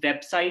these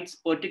websites,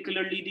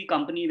 particularly the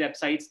company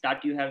websites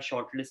that you have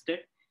shortlisted.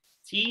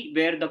 See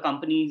where the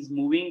company is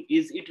moving.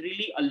 Is it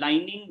really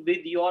aligning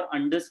with your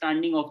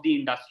understanding of the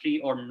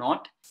industry or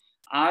not?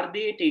 Are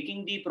they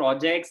taking the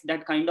projects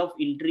that kind of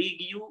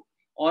intrigue you,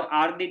 or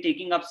are they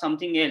taking up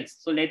something else?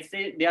 So let's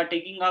say they are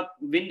taking up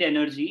wind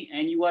energy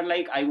and you are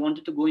like, I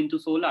wanted to go into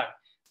solar.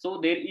 So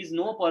there is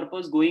no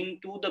purpose going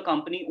to the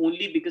company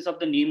only because of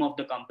the name of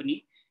the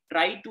company.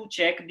 Try to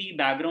check the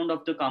background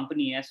of the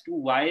company as to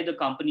why the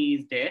company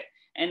is there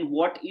and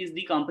what is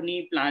the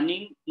company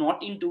planning,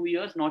 not in 2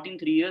 years, not in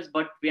 3 years,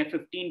 but we are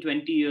 15,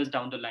 20 years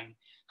down the line.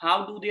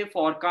 How do they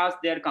forecast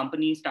their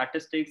company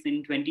statistics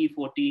in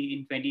 2040, in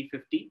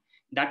 2050?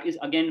 That is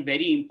again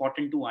very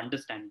important to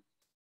understand.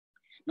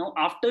 Now,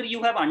 after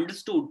you have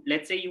understood,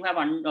 let's say you have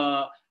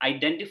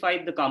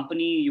identified the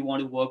company you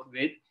want to work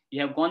with, you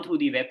have gone through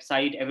the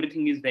website,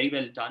 everything is very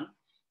well done.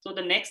 So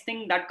the next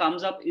thing that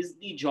comes up is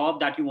the job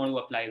that you want to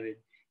apply with.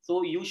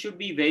 So you should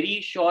be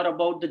very sure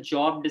about the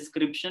job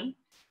description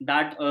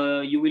that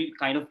you will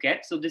kind of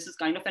get. So this is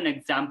kind of an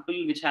example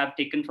which I have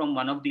taken from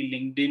one of the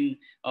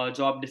LinkedIn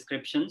job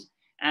descriptions.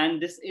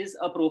 And this is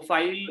a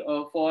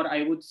profile for,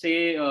 I would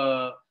say,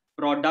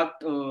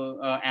 product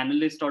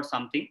analyst or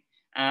something.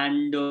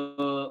 And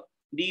the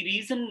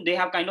reason they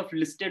have kind of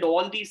listed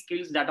all these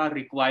skills that are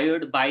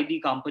required by the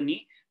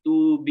company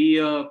to be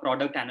a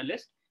product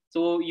analyst.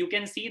 So you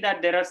can see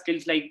that there are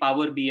skills like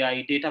Power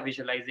BI, data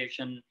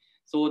visualization.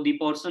 So the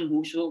person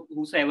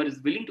whosoever is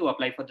willing to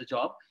apply for the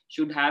job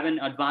should have an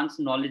advanced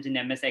knowledge in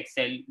MS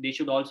Excel. They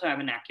should also have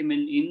an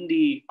acumen in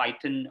the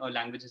Python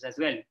languages as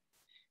well.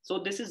 So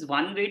this is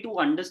one way to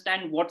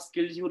understand what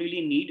skills you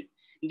really need.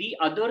 The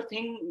other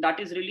thing that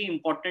is really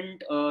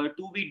important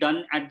to be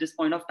done at this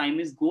point of time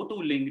is go to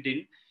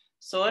LinkedIn,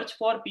 search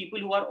for people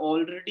who are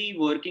already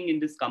working in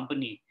this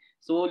company.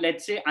 So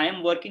let's say I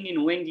am working in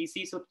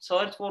ONGC, so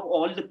search for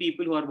all the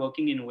people who are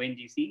working in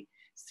ONGC.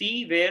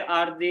 See where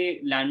are they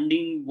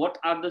landing, what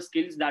are the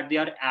skills that they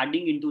are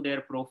adding into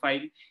their profile.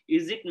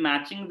 Is it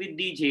matching with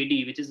the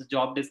JD, which is a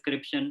job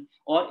description,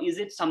 or is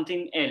it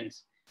something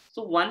else?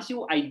 So once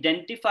you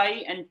identify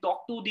and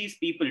talk to these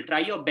people, try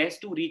your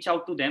best to reach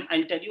out to them.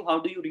 I'll tell you how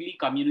do you really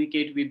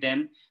communicate with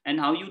them, and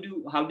how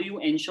do you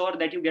ensure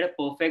that you get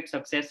a perfect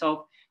success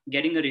of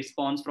getting a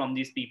response from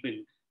these people.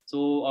 So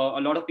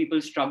a lot of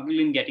people struggle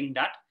in getting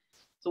that.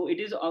 So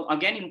it is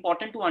again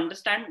important to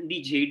understand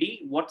the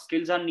JD, what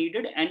skills are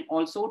needed, and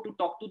also to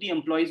talk to the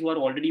employees who are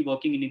already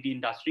working in the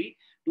industry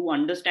to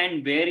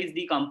understand where is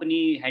the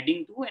company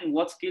heading to and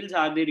what skills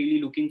are they really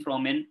looking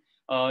from an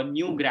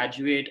new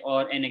graduate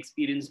or an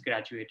experienced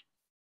graduate.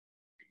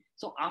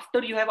 So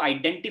after you have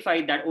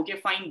identified that,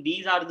 okay, fine,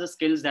 these are the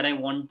skills that I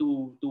want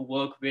to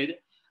work with.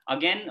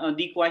 Again,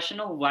 the question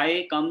of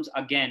why comes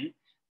again,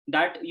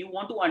 that you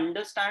want to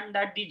understand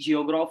that the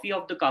geography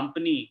of the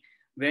company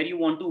where you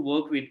want to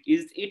work with,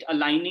 is it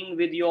aligning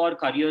with your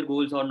career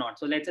goals or not?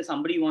 So let's say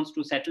somebody wants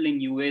to settle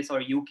in US or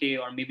UK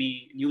or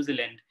maybe New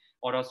Zealand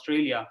or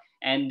Australia.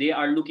 and they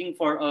are looking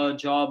for a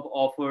job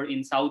offer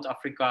in South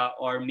Africa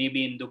or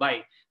maybe in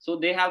Dubai. So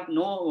they have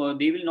no,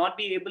 they will not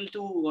be able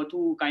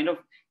to kind of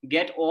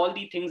get all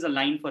the things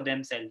aligned for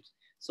themselves.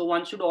 So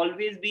one should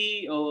always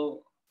be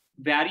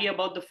wary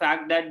about the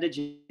fact that the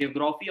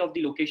geography of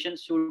the location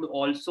should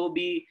also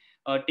be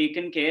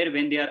taken care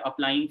when they are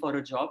applying for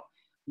a job.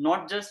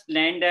 Not just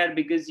land there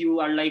because you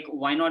are like,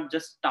 why not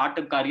just start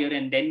a career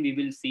and then we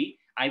will see.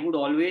 I would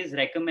always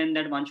recommend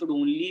that one should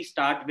only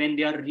start when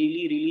they are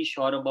really, really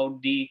sure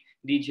about the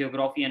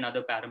geography and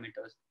other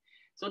parameters.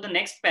 So the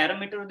next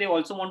parameter they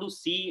also want to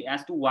see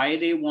as to why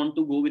they want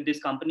to go with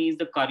this company is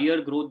the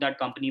career growth that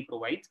company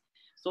provides.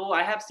 So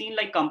I have seen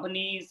like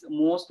companies,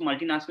 most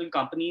multinational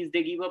companies,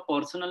 they give a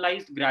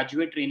personalized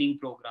graduate training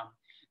program,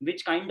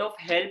 which kind of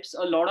helps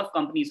a lot of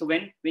companies. So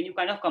when you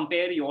kind of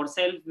compare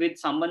yourself with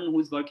someone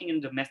who's working in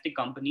a domestic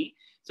company,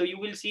 so you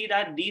will see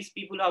that these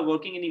people who are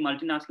working in the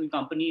multinational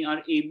company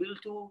are able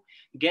to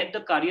get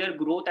the career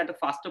growth at a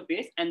faster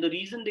pace. And the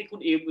reason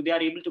they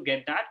are able to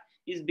get that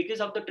is because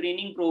of the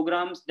training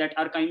programs that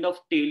are kind of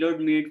tailor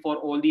made for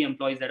all the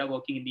employees that are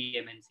working in the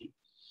MNC.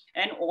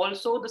 And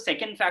also the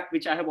second fact,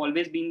 which I have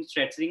always been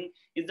stressing,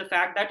 is the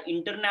fact that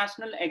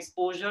international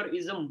exposure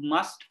is a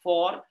must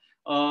for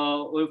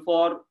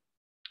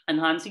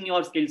enhancing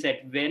your skill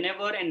set.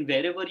 Whenever and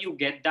wherever you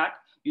get that,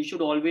 you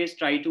should always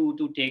try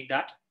to take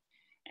that.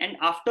 And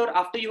after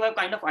you have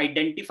kind of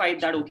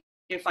identified that,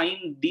 okay,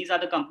 fine, these are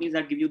the companies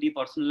that give you the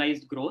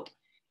personalized growth,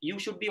 you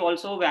should be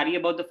also wary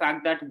about the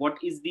fact that what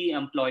is the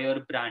employer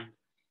brand.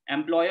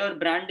 Employer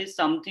brand is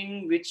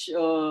something which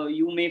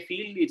you may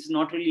feel it's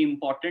not really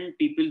important.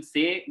 People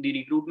say, the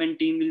recruitment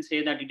team will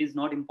say that it is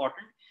not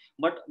important,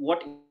 but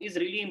what is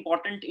really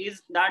important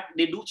is that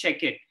they do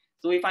check it.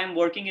 So if I'm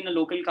working in a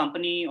local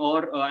company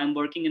or I'm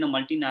working in a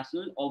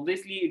multinational,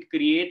 obviously it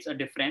creates a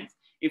difference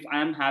if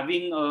I'm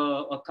having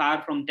a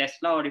car from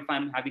Tesla or if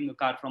I'm having a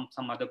car from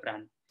some other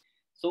brand.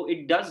 So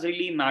it does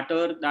really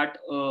matter that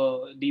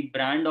the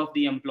brand of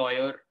the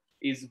employer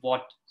is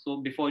what. So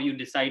before you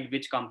decide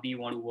which company you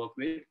want to work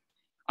with,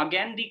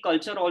 again, the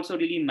culture also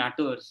really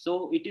matters.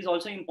 So it is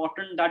also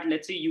important that,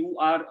 let's say you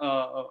are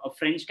a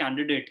French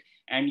candidate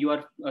and you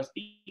are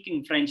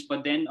speaking French,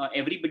 but then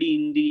everybody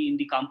in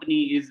the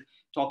company is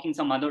talking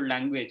some other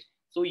language.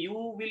 So you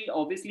will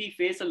obviously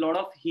face a lot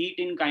of heat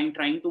in kind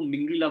trying to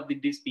mingle up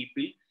with these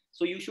people.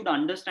 So you should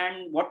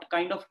understand what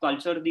kind of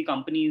culture the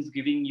company is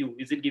giving you.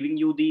 Is it giving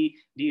you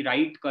the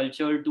right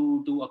culture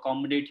to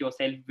accommodate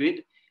yourself with,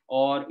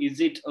 or is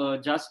it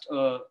just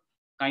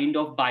kind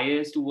of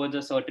biased towards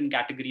a certain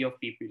category of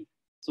people?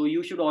 So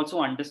you should also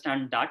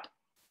understand that.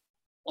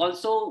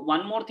 Also,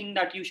 one more thing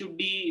that you should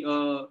be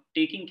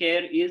taking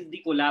care is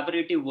the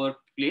collaborative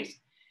workplace.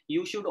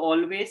 You should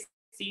always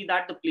see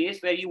that the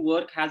place where you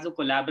work has a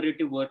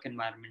collaborative work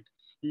environment.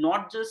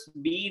 Not just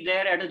be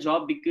there at a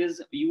job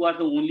because you are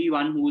the only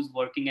one who is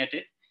working at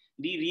it.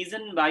 The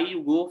reason why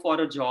you go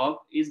for a job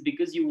is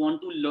because you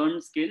want to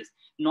learn skills.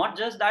 Not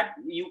just that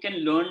you can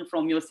learn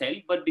from yourself,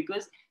 but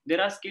because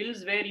there are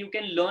skills where you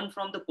can learn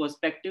from the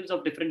perspectives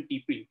of different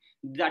people.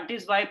 That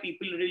is why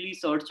people really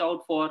search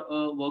out for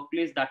a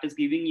workplace that is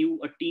giving you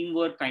a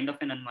teamwork kind of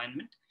an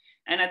environment.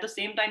 And at the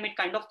same time, it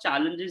kind of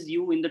challenges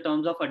you in the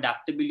terms of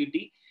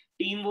adaptability.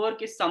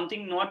 Teamwork is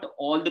something not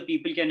all the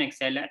people can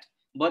excel at,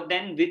 but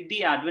then with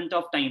the advent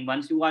of time,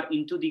 once you are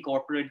into the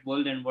corporate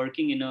world and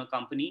working in a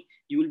company,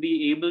 you will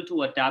be able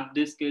to adapt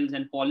these skills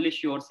and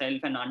polish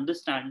yourself and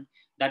understand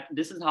that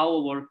this is how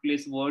a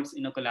workplace works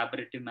in a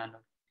collaborative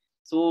manner.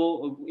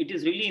 So it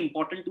is really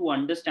important to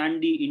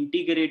understand the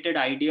integrated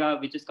idea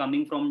which is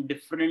coming from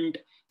different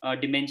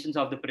dimensions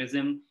of the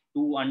prism,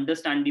 to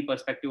understand the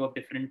perspective of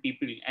different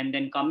people, and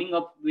then coming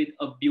up with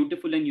a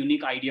beautiful and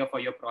unique idea for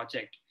your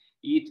project.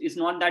 It's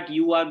not that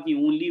you are the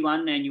only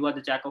one and you are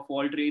the jack of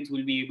all trades who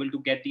will be able to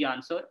get the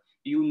answer.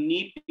 You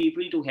need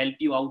people to help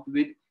you out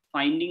with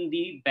finding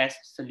the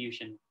best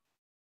solution.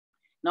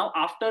 Now,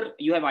 after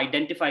you have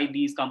identified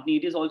these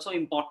companies, it is also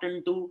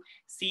important to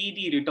see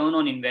the return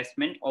on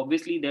investment.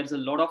 Obviously, there's a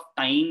lot of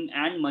time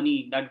and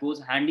money that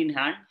goes hand in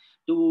hand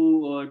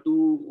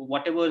to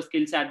whatever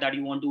skill set that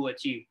you want to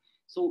achieve.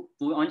 So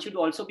one should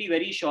also be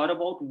very sure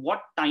about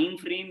what time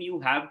frame you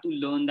have to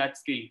learn that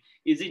skill.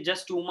 Is it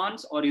just 2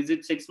 months, or is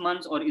it 6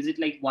 months, or is it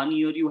like 1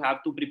 year you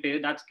have to prepare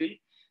that skill?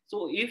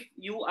 So if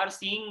you are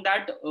seeing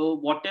that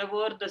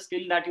whatever the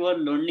skill that you are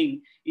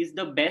learning is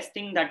the best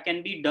thing that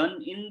can be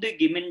done in the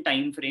given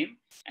time frame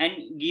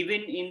and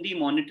given in the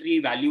monetary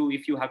value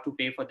if you have to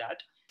pay for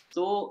that,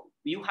 so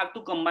you have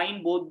to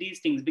combine both these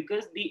things,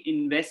 because the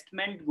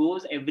investment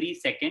goes every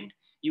second.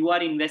 You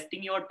are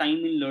investing your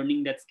time in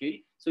learning that skill,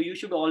 so you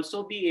should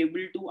also be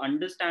able to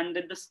understand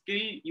that the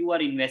skill you are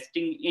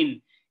investing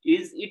in,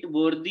 is it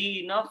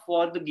worthy enough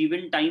for the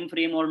given time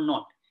frame or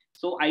not.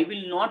 So I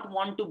will not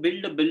want to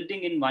build a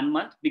building in 1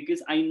 month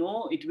because I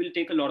know it will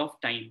take a lot of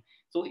time.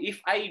 So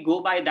if I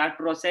go by that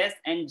process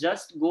and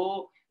just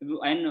go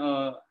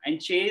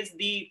and chase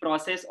the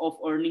process of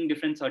earning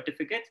different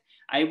certificates,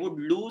 I would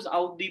lose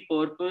out the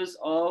purpose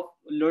of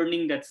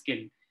learning that skill.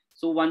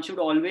 So one should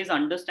always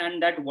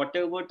understand that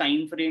whatever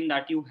time frame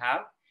that you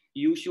have,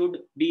 you should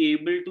be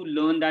able to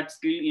learn that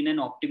skill in an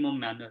optimum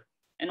manner,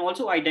 and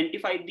also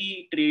identify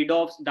the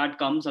trade-offs that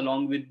comes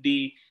along with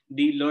the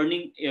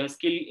learning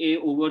skill A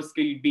over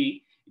skill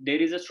B. There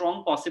is a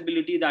strong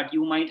possibility that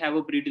you might have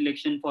a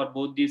predilection for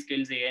both these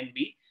skills A and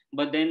B,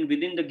 but then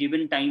within the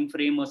given time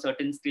frame, a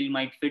certain skill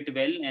might fit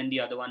well and the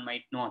other one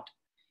might not.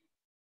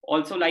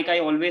 Also, like I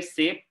always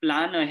say,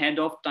 plan ahead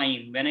of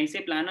time. When I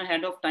say plan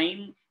ahead of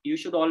time, you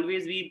should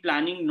always be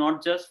planning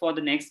not just for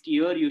the next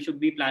year, you should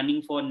be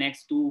planning for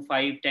next 2,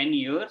 5, 10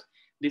 years.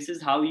 This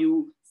is how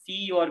you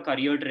see your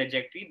career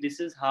trajectory. This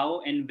is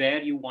how and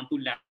where you want to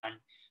land.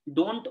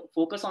 Don't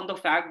focus on the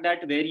fact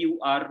that where you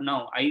are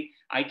now.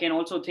 I can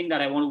also think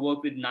that I want to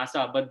work with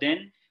NASA, but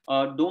then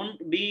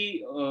don't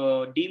be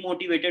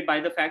demotivated by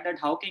the fact that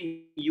how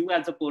can you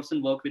as a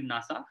person work with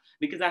NASA,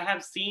 because I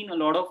have seen a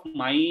lot of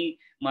my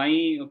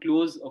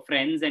close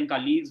friends and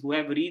colleagues who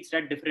have reached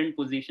at different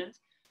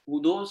positions,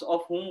 those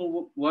of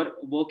whom were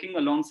working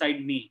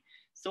alongside me.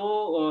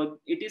 So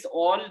it is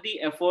all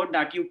the effort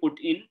that you put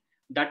in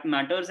that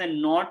matters,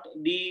 and not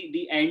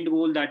the end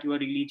goal that you are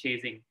really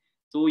chasing.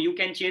 So you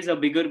can chase a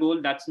bigger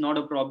goal, that's not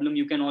a problem.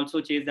 You can also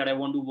chase that I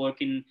want to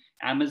work in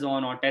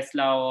Amazon or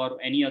Tesla or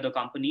any other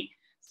company.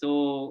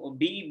 So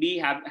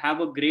have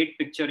a great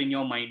picture in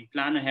your mind,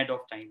 plan ahead of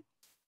time.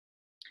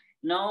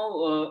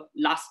 Now,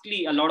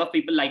 lastly, a lot of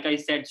people, like I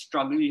said,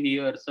 struggle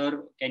here.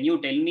 Sir, can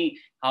you tell me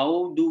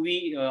how do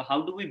we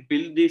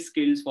build these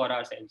skills for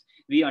ourselves?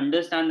 We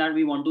understand that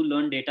we want to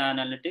learn data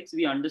analytics.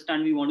 We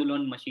understand we want to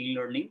learn machine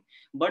learning.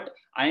 But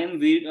I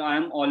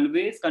am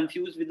always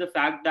confused with the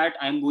fact that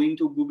I am going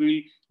to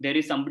Google. There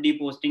is somebody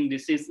posting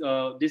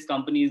this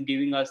company is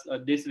giving us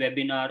this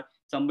webinar.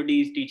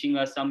 Somebody is teaching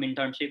us some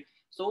internship.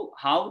 So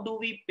how do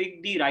we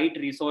pick the right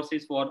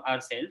resources for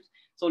ourselves?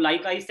 So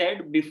like I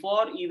said,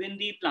 before even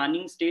the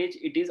planning stage,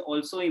 it is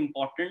also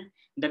important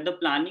that the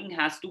planning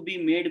has to be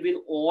made with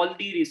all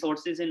the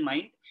resources in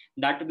mind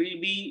that will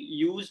be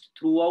used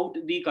throughout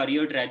the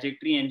career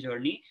trajectory and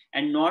journey,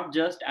 and not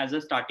just as a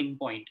starting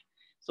point.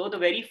 So the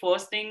very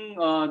first thing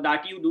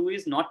that you do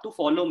is not to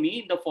follow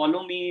me. The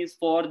follow me is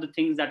for the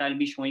things that I'll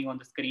be showing on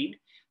the screen.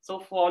 So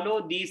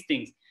follow these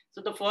things.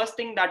 So the first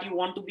thing that you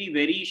want to be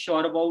very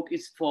sure about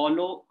is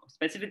follow,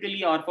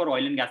 specifically or for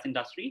oil and gas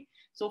industry.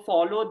 So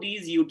follow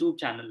these YouTube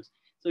channels.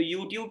 So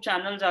YouTube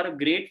channels are a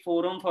great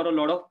forum for a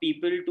lot of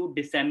people to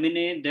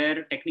disseminate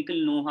their technical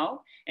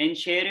know-how and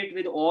share it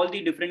with all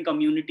the different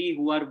community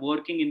who are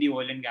working in the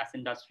oil and gas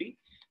industry.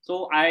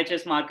 So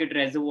IHS Market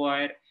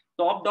Reservoir,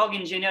 Top Dog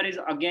Engineer is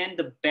again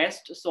the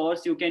best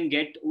source you can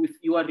get if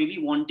you are really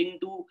wanting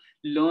to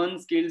learn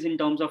skills in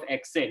terms of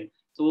Excel.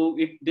 So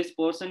if this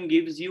person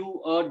gives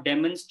you a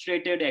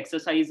demonstrated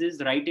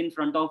exercises right in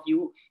front of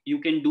you, you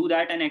can do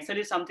that. And Excel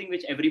is something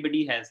which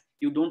everybody has.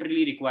 You don't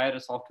really require a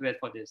software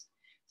for this.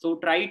 So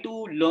try to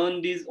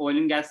learn these oil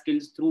and gas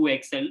skills through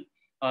Excel,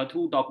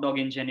 through Top Dog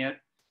Engineer.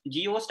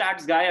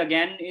 Geostats guy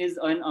again is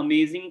an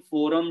amazing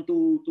forum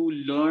to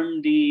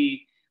learn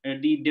the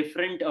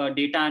different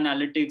data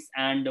analytics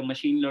and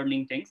machine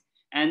learning things.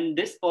 And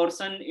this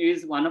person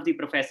is one of the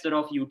professor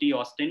of UT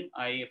Austin.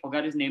 I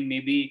forgot his name.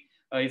 Maybe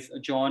is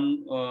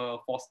John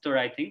Foster,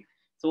 I think.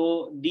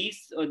 So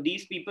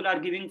these people are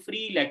giving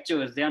free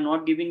lectures. They are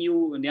not giving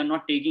you. They are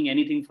not taking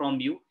anything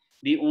from you.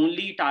 The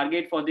only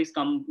target for these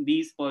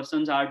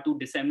persons are to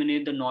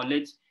disseminate the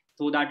knowledge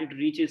so that it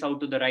reaches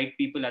out to the right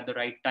people at the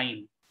right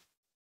time.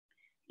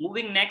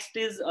 Moving next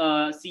is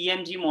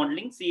CMG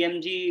modeling.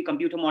 CMG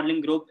Computer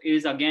Modeling Group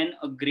is again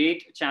a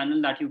great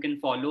channel that you can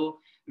follow.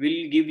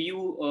 Will give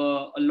you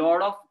a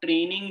lot of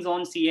trainings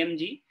on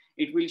CMG.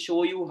 It will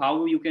show you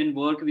how you can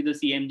work with the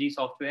CMG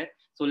software.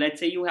 So let's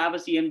say you have a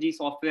CMG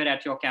software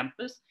at your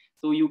campus.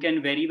 So you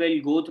can very well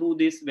go through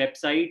this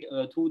website,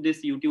 through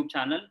this YouTube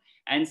channel,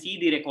 and see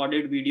the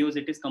recorded videos.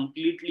 It is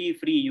completely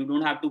free. You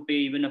don't have to pay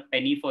even a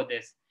penny for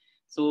this.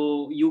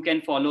 So you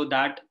can follow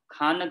that.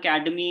 Khan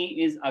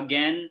Academy is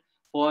again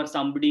for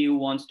somebody who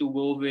wants to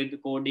go with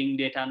coding,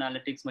 data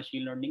analytics,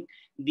 machine learning.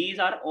 These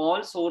are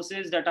all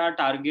sources that are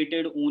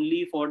targeted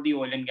only for the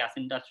oil and gas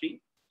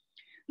industry.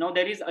 Now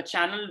there is a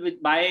channel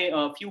by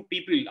a few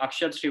people,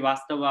 Akshat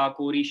Srivastava,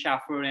 Corey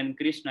Schaffer, and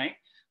Krish Naik.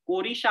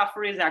 Corey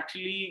Schaffer is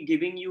actually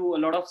giving you a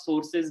lot of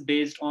sources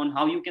based on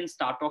how you can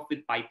start off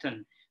with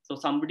Python. So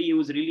somebody who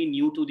is really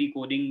new to the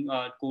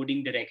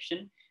coding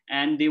direction,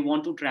 and they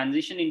want to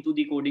transition into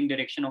the coding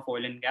direction of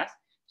oil and gas.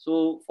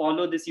 So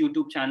follow this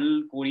YouTube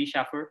channel, Corey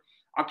Schaffer.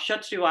 Akshat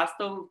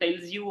Srivastava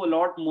tells you a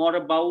lot more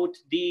about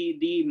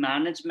the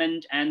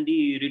management and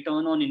the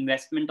return on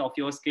investment of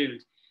your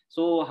skills.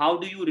 So how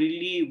do you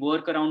really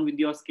work around with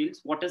your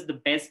skills? What is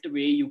the best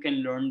way you can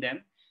learn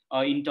them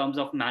in terms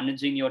of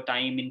managing your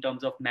time, in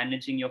terms of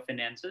managing your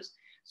finances?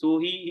 So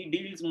he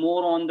deals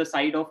more on the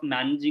side of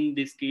managing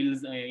the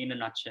skills in a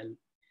nutshell.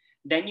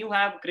 Then you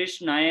have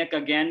Krish Nayak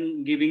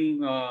again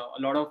giving a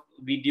lot of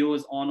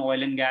videos on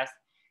oil and gas.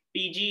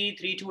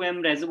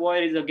 PG32M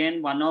Reservoir is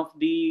again one of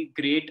the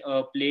great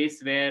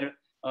place where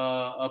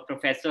a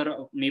professor,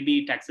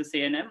 maybe Texas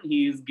A&M.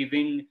 He is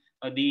giving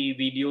the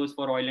videos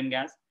for oil and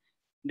gas.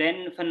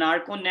 Then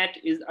FNARCONet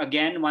is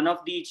again one of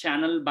the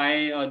channel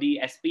by the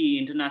SP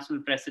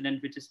international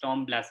president, which is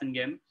Tom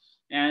Blasingame.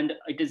 And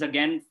it is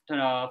again,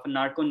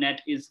 FNARCONet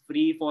is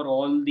free for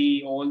all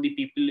the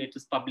people. It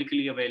is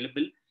publicly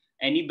available.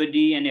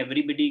 Anybody and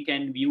everybody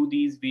can view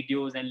these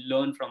videos and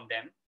learn from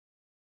them.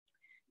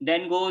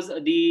 Then goes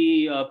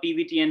the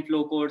PVT and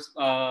flow course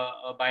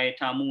by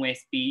Tamu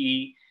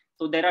SPE.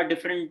 So there are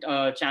different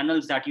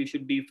channels that you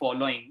should be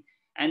following.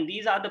 And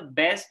these are the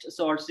best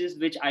sources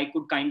which I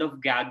could kind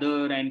of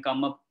gather and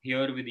come up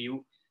here with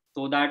you,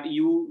 so that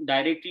you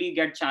directly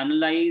get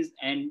channelized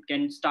and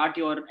can start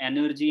your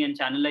energy and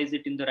channelize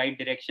it in the right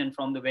direction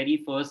from the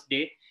very first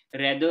day,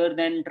 rather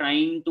than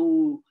trying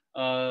to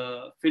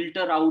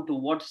filter out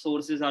what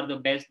sources are the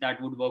best that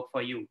would work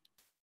for you.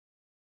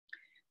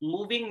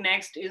 Moving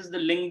next is the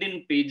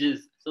LinkedIn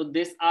pages. So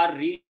these are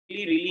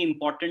really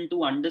important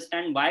to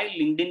understand why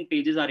LinkedIn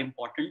pages are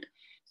important.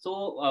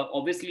 So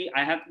obviously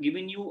I have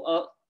given you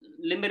a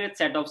limited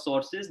set of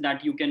sources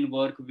that you can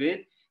work with,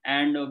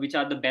 and which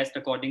are the best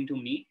according to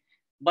me.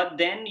 But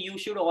then you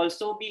should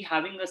also be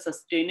having a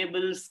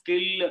sustainable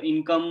skill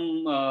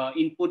income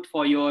input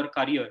for your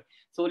career.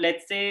 So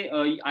let's say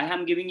I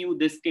am giving you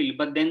this skill,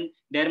 but then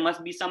there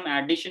must be some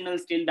additional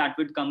skill that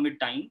would come with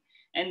time.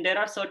 And there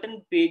are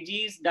certain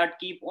pages that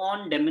keep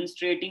on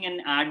demonstrating and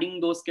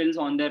adding those skills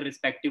on their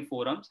respective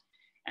forums.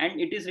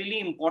 And it is really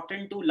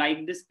important to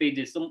like these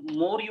pages. So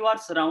more you are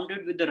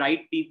surrounded with the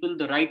right people,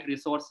 the right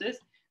resources,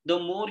 the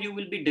more you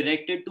will be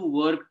directed to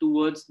work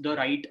towards the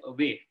right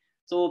way.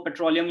 So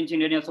Petroleum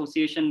Engineering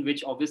Association,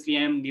 which obviously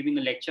I am giving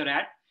a lecture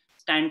at,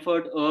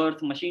 Stanford,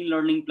 Earth, Machine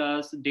Learning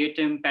Plus,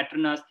 Datum,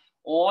 Petronas,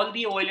 all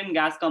the oil and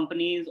gas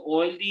companies,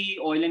 all the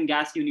oil and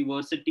gas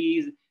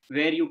universities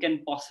where you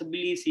can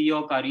possibly see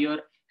your career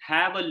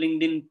have a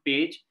LinkedIn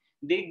page.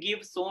 They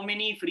give so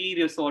many free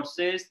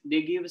resources.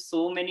 They give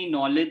so many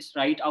knowledge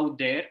right out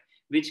there,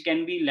 which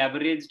can be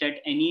leveraged at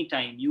any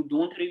time. You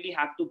don't really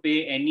have to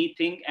pay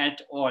anything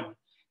at all.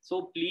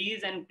 So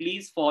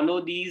please follow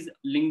these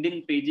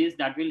LinkedIn pages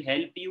that will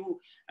help you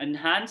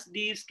enhance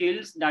the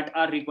skills that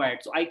are required.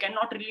 So I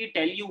cannot really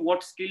tell you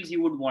what skills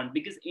you would want,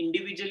 because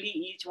individually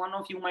each one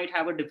of you might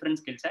have a different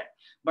skill set.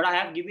 But I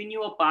have given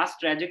you a past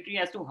trajectory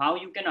as to how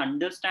you can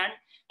understand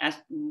as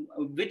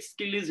which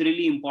skill is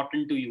really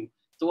important to you.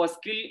 So a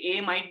skill A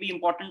might be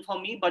important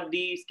for me, but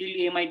the skill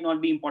A might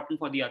not be important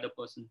for the other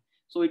person.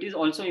 So it is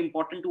also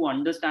important to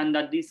understand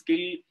that the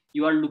skill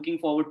you are looking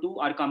forward to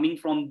are coming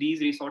from these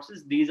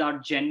resources. These are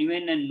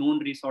genuine and known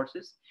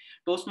resources.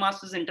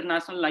 Toastmasters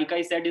International, like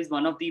I said, is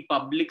one of the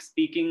public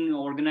speaking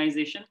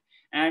organization.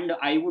 And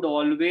I would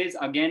always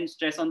again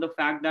stress on the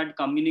fact that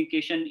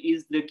communication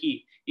is the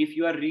key. If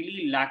you are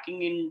really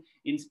lacking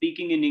in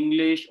speaking in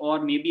English or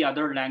maybe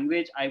other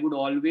language, I would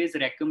always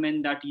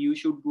recommend that you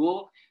should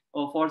go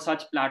for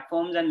such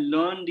platforms and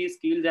learn these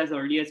skills as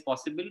early as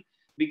possible.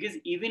 Because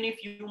even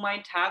if you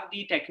might have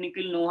the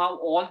technical know-how,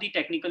 all the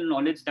technical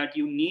knowledge that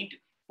you need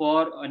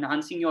for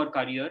enhancing your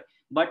career,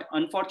 but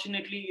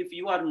unfortunately, if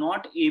you are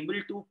not able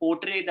to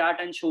portray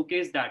that and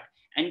showcase that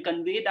and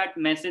convey that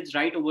message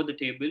right over the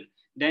table,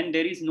 then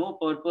there is no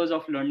purpose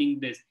of learning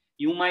this.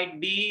 You might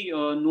be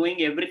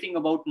knowing everything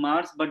about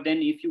Mars, but then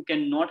if you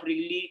cannot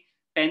really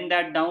pen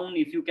that down,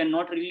 if you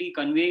cannot really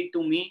convey it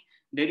to me,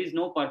 there is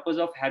no purpose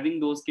of having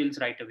those skills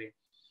right away.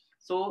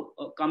 So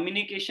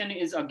communication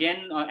is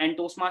again, and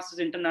Toastmasters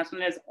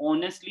International has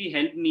honestly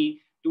helped me.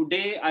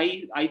 Today,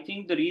 I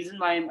think the reason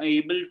why I'm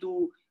able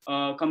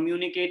to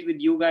communicate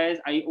with you guys,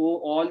 I owe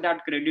all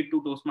that credit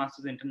to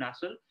Toastmasters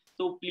International.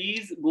 So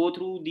please go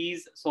through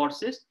these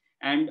sources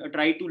and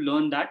try to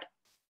learn that.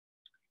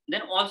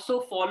 Then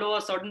also follow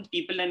a certain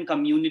people and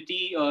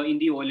community in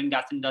the oil and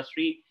gas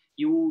industry.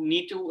 You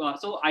need to,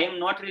 so I am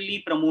not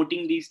really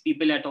promoting these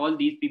people at all.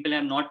 These people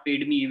have not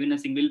paid me even a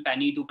single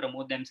penny to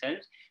promote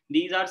themselves.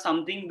 These are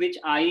something which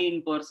I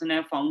in person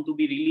have found to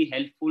be really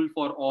helpful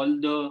for all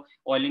the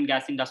oil and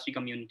gas industry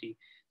community.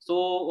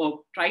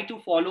 So try to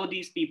follow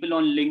these people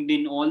on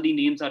LinkedIn. All the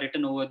names are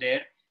written over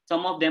there.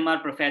 Some of them are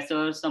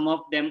professors, some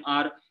of them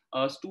are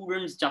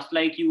students just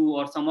like you,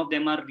 or some of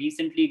them are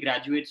recently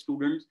graduate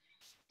students.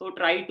 So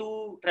try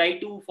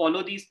to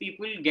follow these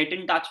people, get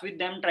in touch with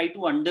them, try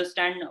to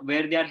understand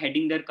where they are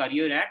heading their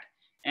career at,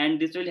 and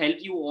this will help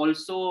you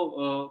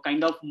also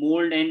kind of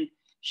mold and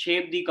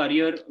shape the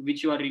career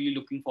which you are really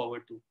looking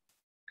forward to.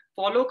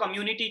 Follow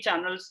community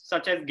channels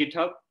such as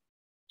GitHub.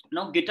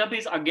 Now GitHub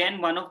is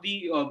again one of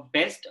the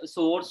best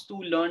source to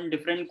learn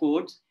different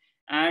codes.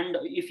 And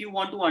if you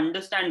want to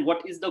understand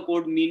what is the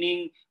code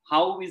meaning,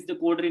 how is the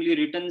code really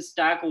written,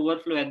 Stack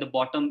Overflow at the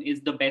bottom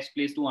is the best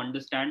place to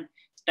understand.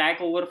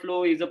 Stack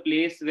Overflow is a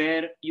place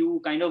where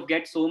you kind of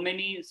get so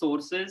many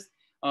sources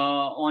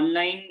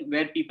online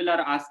where people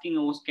are asking,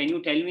 oh, can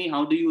you tell me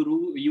how do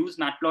you use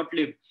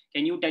Matplotlib?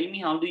 Can you tell me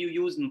how do you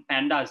use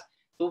pandas?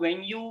 So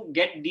when you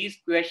get these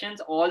questions,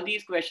 all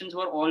these questions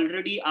were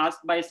already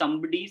asked by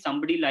somebody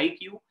like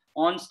you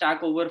on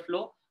Stack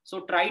Overflow.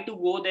 So try to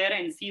go there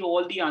and see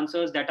all the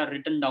answers that are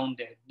written down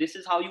there. This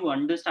is how you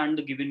understand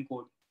the given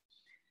code.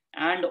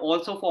 And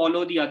also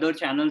follow the other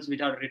channels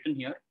which are written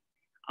here.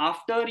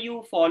 After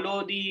you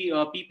follow the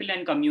people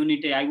and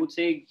community, I would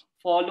say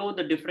follow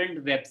the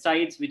different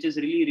websites, which is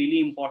really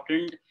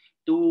important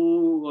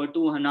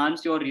to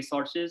enhance your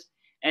resources.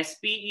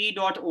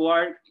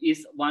 spe.org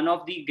is one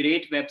of the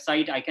great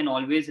website I can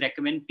always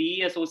recommend.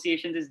 PE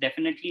associations is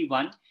definitely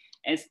one.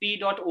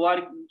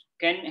 spe.org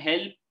can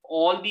help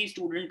all the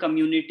student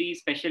community,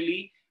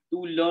 especially to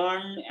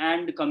learn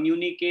and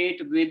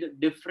communicate with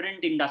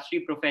different industry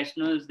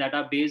professionals that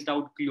are based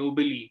out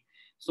globally.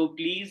 So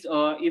please,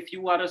 if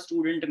you are a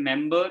student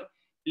member,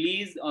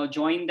 please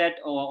join that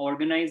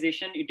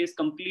organization. It is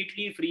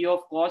completely free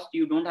of cost.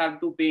 You don't have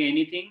to pay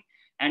anything.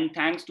 And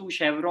thanks to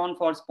Chevron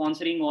for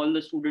sponsoring all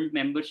the student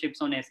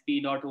memberships on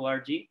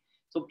sp.org.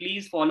 So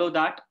please follow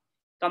that.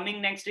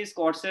 Coming next is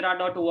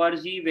Coursera.org,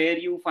 where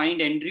you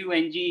find Andrew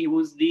Ng, who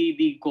is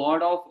the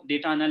god of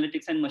data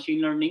analytics and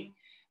machine learning.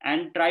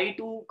 And try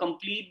to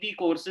complete the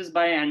courses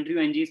by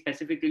Andrew Ng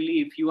specifically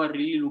if you are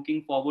really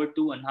looking forward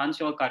to enhance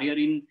your career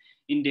in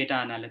data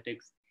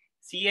analytics.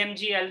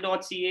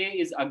 cmgl.ca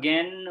is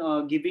again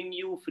giving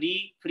you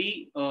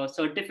free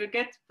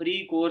certificates,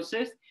 free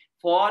courses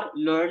for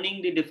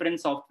learning the different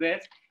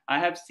softwares. I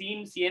have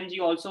seen CMG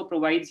also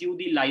provides you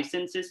the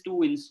licenses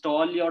to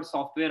install your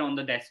software on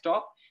the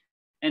desktop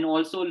and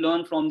also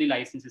learn from the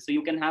licenses. So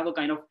you can have a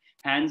kind of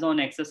hands-on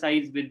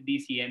exercise with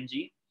the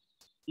CMG.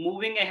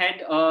 Moving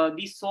ahead,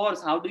 the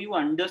source, how do you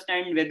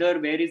understand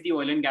where is the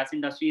oil and gas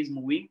industry is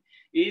moving,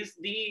 is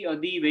the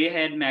Way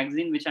Ahead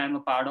magazine, which I'm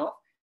a part of.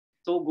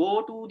 So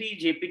go to the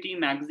JPT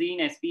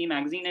magazine, SPE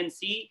magazine, and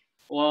see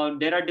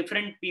there are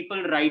different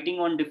people writing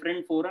on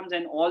different forums,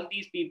 and all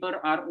these people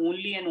are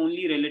only and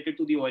only related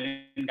to the oil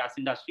and gas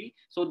industry.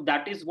 So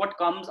that is what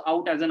comes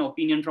out as an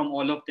opinion from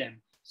all of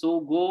them.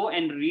 So go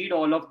and read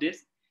all of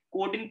this.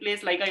 Code in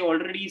place, like I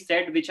already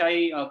said, which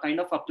I kind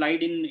of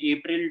applied in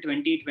April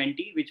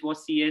 2020, which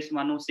was CS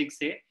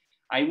 106A.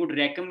 I would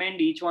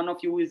recommend each one of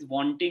you is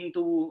wanting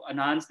to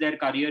enhance their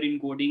career in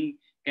coding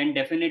can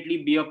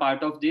definitely be a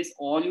part of this.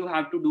 All you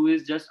have to do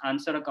is just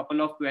answer a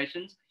couple of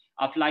questions,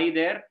 apply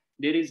there.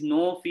 There is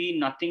no fee,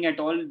 nothing at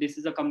all. This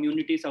is a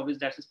community service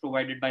that is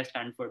provided by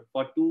Stanford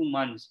for 2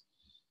 months.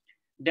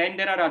 Then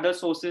there are other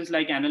sources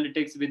like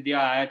Analytics Vidya,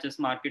 IHS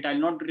Market. I'll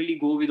not really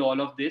go with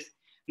all of this.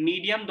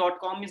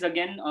 Medium.com is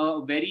again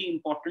a very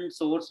important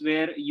source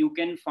where you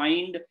can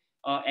find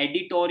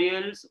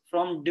editorials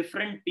from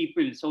different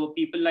people. So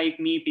people like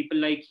me, people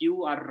like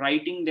you are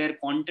writing their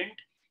content,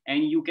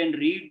 and you can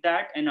read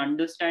that and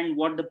understand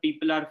what the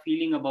people are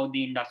feeling about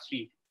the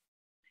industry.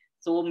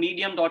 So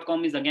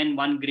medium.com is again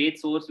one great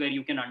source where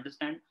you can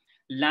understand.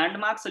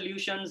 Landmark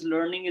Solutions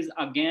Learning is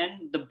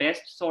again the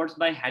best source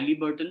by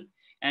Halliburton,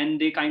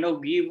 and they kind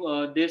of give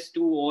this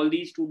to all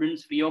these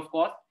students free of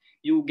cost.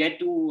 You get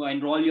to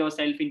enroll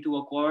yourself into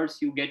a course,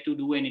 you get to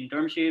do an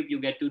internship, you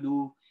get to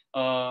do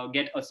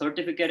get a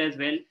certificate as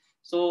well.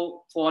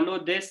 So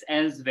follow this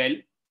as well.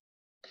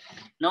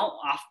 Now,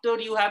 after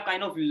you have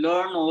kind of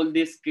learned all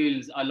these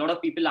skills, a lot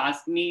of people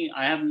ask me,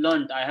 I have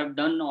learned, I have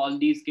done all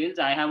these skills,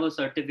 I have a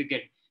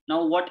certificate.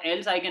 Now, what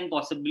else I can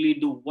possibly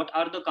do? What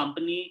are the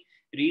company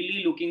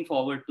really looking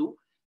forward to?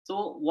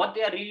 So what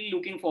they are really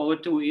looking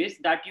forward to is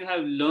that you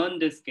have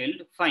learned this skill,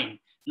 fine.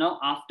 Now,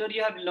 after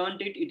you have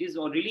learned it, it is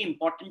really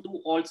important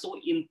to also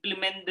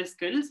implement the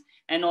skills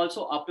and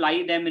also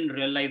apply them in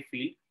real life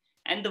field.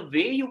 And the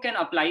way you can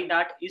apply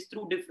that is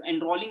through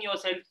enrolling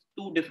yourself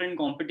to different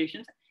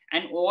competitions.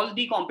 And all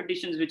the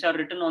competitions which are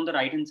written on the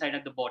right hand side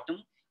at the bottom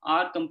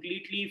are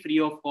completely free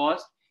of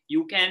cost.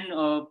 You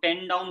can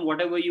pen down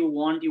whatever you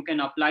want. You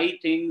can apply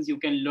things, you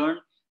can learn.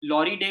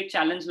 Laurie Day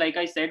Challenge, like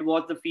I said,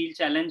 was the field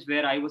challenge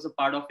where I was a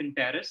part of in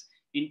Paris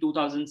in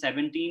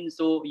 2017.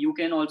 So you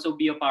can also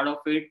be a part of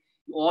it.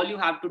 All you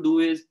have to do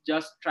is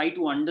just try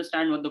to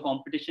understand what the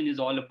competition is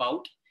all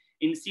about.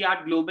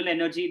 INSEAD Global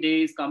Energy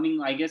Day is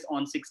coming, I guess,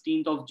 on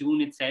 16th of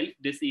June itself,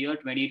 this year,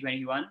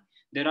 2021.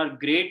 There are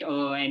great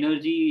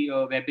energy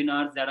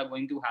webinars that are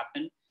going to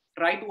happen.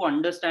 Try to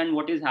understand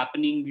what is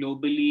happening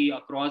globally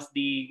across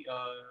the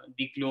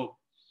globe.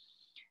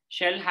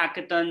 Shell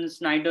Hackathon,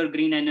 Snyder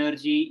Green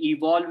Energy,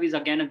 Evolve is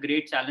again a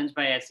great challenge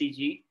by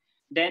SEG.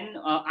 Then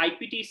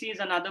IPTC is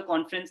another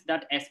conference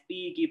that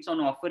SPE keeps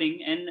on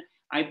offering, and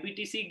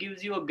IPTC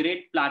gives you a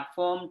great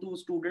platform to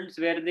students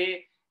where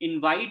they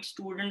invite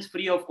students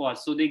free of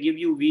cost. So they give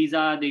you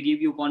visa, they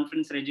give you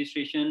conference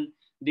registration,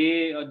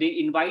 they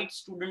invite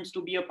students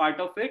to be a part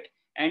of it,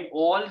 and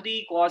all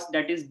the cost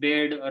that is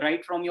paid,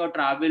 right from your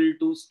travel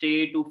to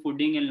stay to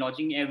fooding and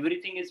lodging,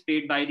 everything is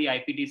paid by the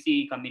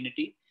IPTC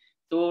community.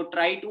 So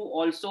try to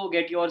also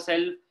get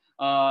yourself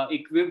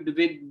equipped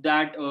with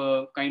that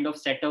kind of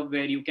setup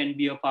where you can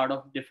be a part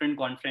of different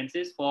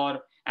conferences for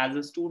as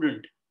a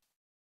student.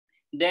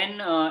 Then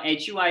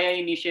HUII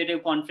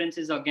Initiative Conference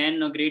is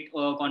again a great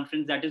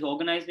conference that is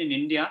organized in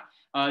India.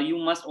 You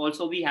must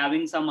also be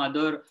having some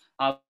other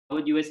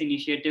Harvard US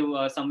initiative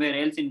somewhere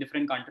else in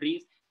different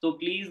countries. So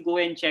please go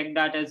and check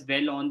that as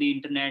well on the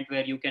internet,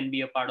 where you can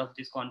be a part of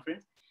this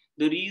conference.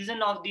 The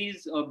reason of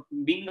these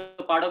being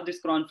a part of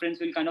this conference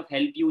will kind of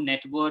help you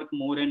network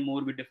more and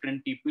more with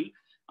different people,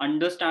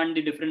 understand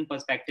the different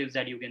perspectives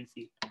that you can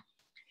see.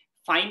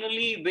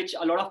 Finally, which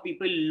a lot of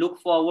people look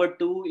forward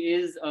to,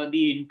 is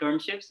the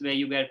internships, where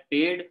you get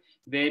paid,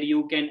 where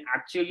you can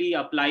actually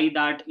apply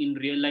that in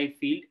real life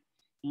field.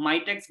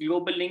 Mytex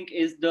Global Link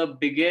is the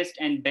biggest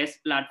and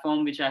best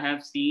platform which I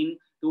have seen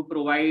to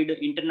provide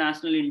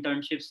international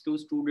internships to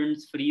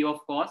students free of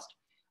cost.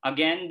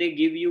 Again, they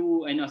give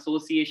you an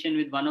association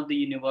with one of the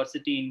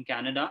university in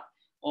Canada.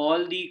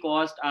 All the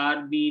costs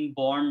are being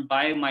borne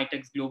by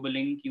Mytex Global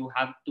Link. You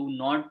have to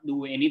not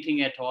do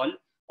anything at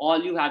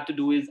all you have to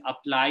do is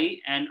apply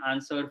and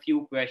answer a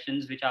few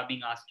questions which are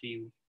being asked to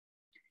you.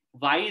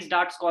 Why is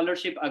that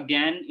scholarship?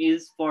 Again,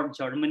 is for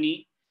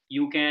Germany.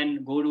 You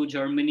can go to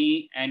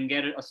Germany and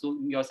get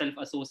yourself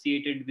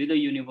associated with a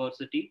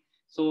university.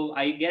 So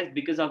I guess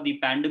because of the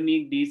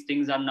pandemic, these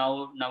things are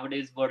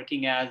nowadays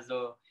working as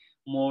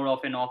more of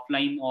an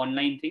offline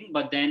online thing,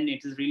 but then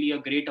it is really a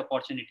great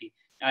opportunity.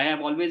 I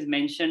have always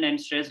mentioned and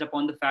stressed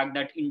upon the fact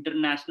that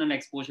international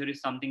exposure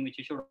is something which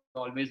you should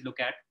always look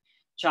at.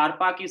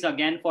 Charpak is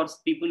again for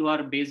people who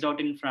are based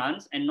out in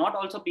France, and not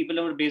also people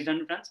who are based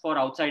in France, for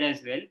outside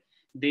as well.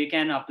 They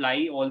can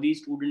apply. All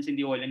these students in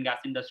the oil and gas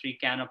industry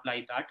can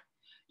apply that.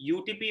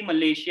 UTP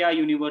Malaysia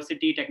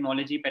University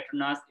Technology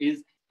Petronas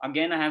is,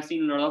 again, I have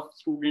seen a lot of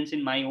students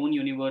in my own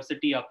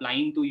university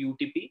applying to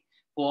UTP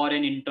for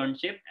an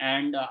internship.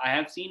 And I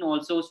have seen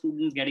also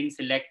students getting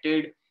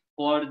selected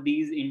for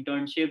these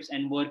internships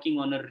and working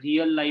on a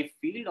real life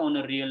field, on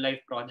a real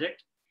life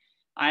project.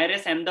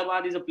 IRS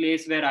Ahmedabad is a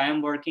place where I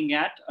am working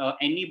at.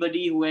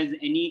 Anybody who has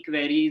any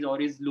queries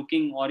or is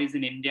looking or is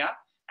in India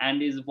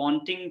and is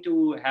wanting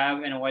to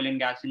have an oil and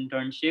gas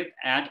internship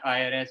at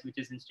IRS, which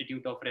is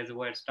Institute of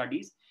Reservoir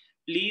Studies,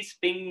 please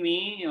ping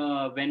me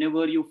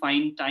whenever you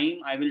find time.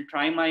 I will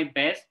try my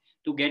best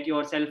to get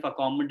yourself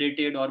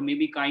accommodated, or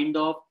maybe kind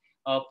of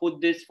put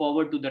this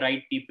forward to the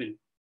right people.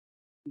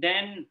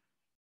 Then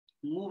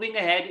moving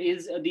ahead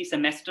is the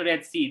semester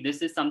at sea.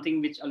 This is something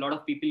which a lot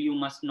of people you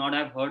must not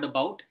have heard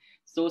about.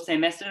 So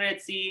semester at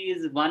sea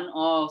is one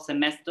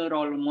semester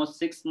or almost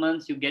 6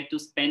 months you get to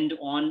spend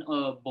on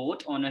a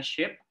boat, on a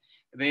ship,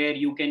 where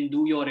you can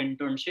do your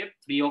internship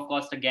free of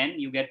cost. Again,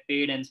 you get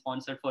paid and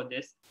sponsored for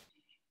this.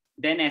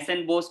 Then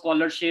SNBO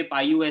scholarship,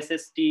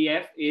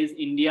 IUSSTF, is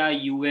India,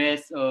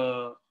 US,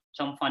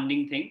 some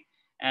funding thing.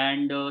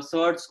 And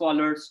Search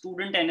Scholar,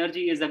 Student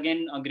Energy is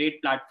again a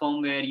great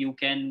platform where you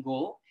can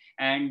go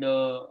and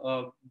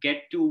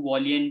get to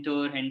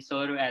volunteer and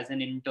serve as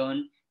an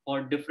intern for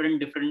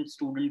different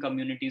student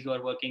communities who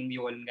are working in the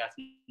oil and gas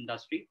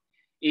industry.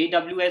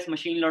 AWS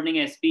Machine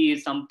Learning SP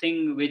is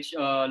something which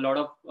a lot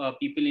of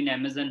people in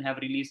Amazon have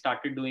really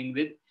started doing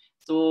with.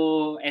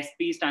 So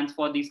SP stands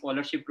for the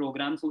scholarship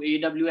program. So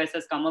AWS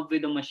has come up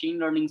with a machine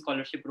learning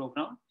scholarship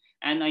program.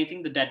 And I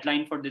think the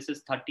deadline for this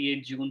is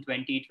 30th June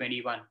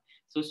 2021.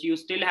 So you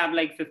still have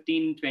like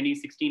 15, 20,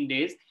 16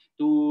 days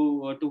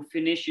to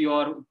finish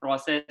your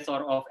process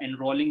or of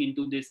enrolling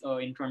into this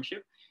internship,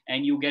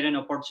 and you get an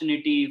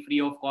opportunity free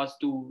of cost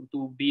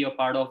to be a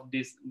part of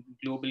this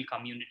global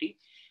community.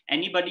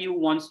 Anybody who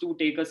wants to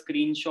take a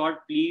screenshot,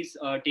 please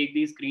take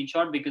the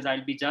screenshot, because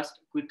I'll be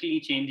just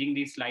quickly changing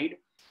the slide.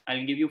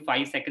 I'll give you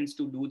 5 seconds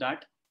to do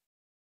that.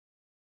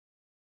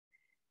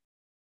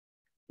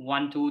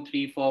 1, 2,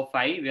 3, 4,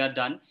 5, we are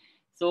done.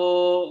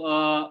 So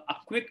a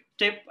quick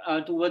tip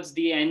towards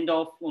the end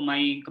of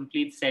my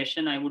complete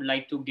session, I would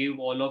like to give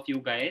all of you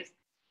guys.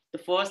 The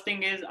first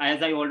thing is,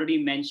 as I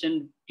already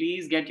mentioned,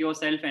 please get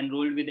yourself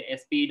enrolled with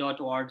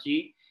sp.org.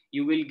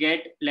 You will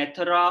get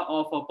plethora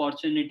of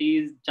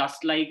opportunities.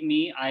 Just like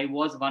me, I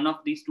was one of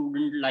the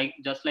students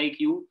just like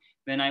you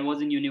when I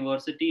was in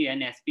university,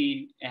 and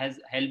SP has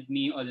helped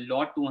me a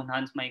lot to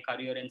enhance my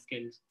career and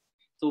skills.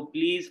 So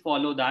please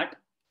follow that.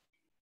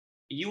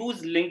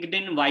 Use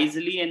LinkedIn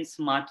wisely and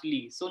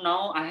smartly. So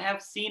now I have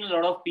seen a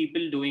lot of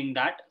people doing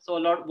that. So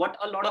what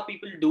a lot of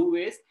people do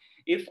is,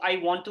 if I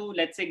want to,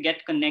 let's say,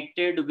 get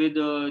connected with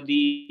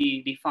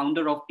the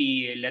founder of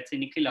PEA, let's say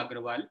Nikhil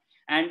Agrawal,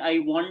 and I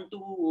want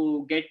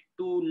to get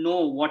to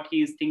know what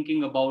he is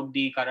thinking about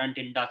the current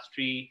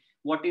industry,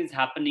 what is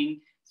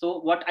happening. So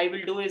what I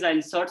will do is,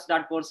 I'll search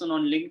that person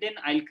on LinkedIn.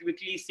 I'll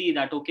quickly see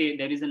that, okay,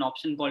 there is an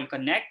option called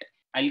connect.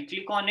 I'll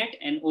click on it,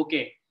 and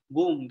okay,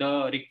 boom,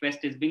 the request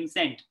is being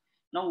sent.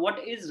 Now,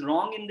 what is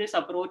wrong in this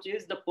approach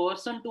is, the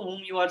person to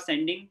whom you are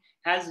sending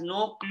has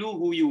no clue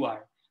who you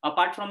are,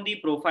 apart from the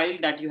profile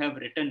that you have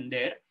written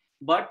there.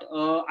 But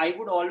I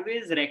would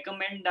always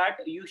recommend that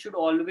you should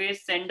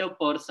always send a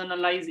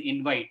personalized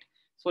invite.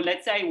 So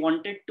let's say I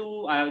wanted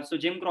to, so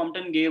Jim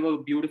Crompton gave a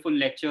beautiful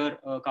lecture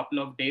a couple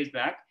of days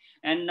back,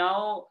 and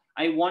now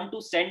I want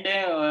to send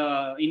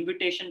a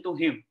invitation to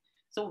him.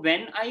 So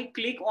when I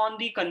click on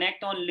the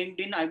connect on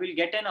LinkedIn, I will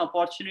get an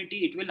opportunity.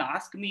 It will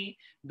ask me,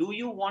 do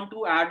you want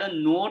to add a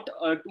note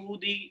to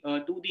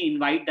the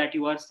invite that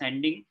you are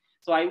sending?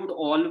 So I would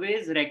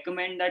always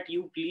recommend that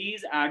you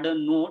please add a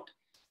note.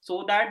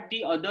 so that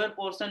the other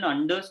person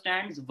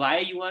understands why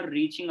you are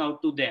reaching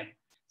out to them.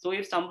 So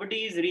if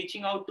somebody is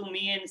reaching out to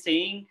me and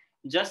saying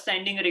just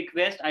sending a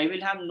request, I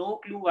will have no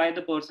clue why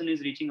the person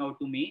is reaching out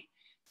to me.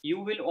 You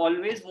will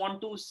always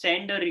want to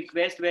send a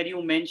request where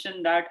you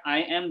mention that I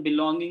am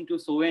belonging to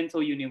so and so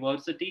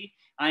university,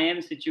 I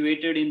am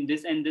situated in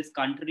this and this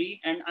country,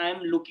 and I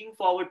am looking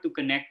forward to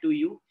connect to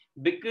you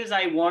because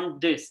I want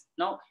this.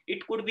 Now,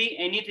 it could be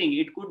anything.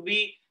 It could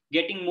be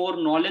getting more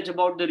knowledge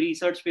about the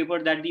research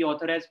paper that the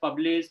author has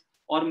published,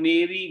 or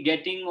maybe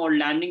getting or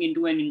landing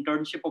into an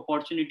internship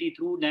opportunity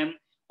through them,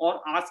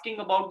 or asking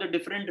about the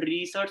different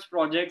research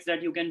projects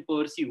that you can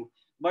pursue.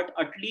 But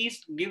at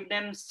least give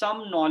them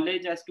some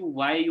knowledge as to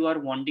why you are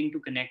wanting to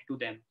connect to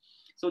them.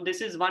 So this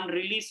is one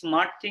really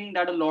smart thing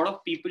that a lot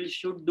of people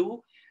should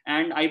do,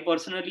 and I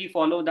personally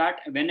follow that.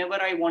 Whenever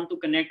I want to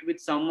connect with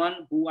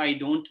someone who I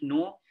don't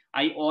know,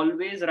 I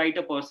always write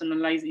a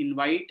personalized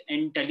invite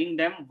and telling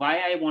them why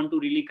I want to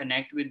really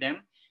connect with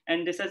them.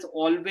 And this has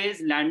always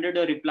landed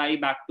a reply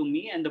back to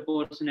me, and the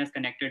person has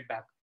connected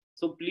back.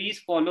 So please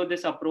follow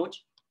this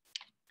approach.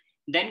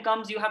 Then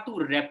comes, you have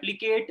to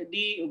replicate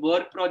the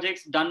work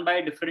projects done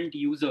by different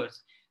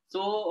users.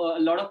 So a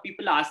lot of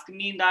people ask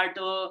me that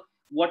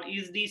what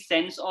is the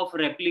sense of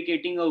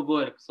replicating a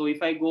work? So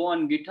if I go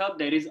on GitHub,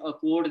 there is a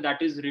code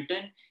that is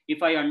written.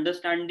 If I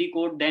understand the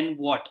code, then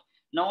what?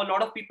 Now a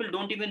lot of people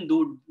don't even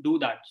do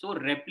that. So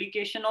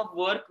replication of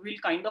work will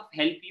kind of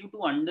help you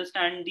to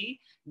understand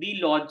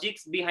the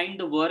logics behind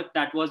the work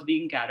that was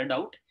being carried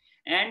out.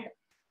 And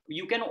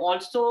you can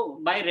also,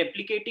 by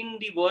replicating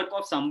the work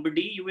of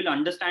somebody, you will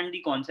understand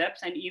the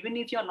concepts. And even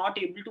if you're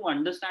not able to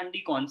understand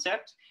the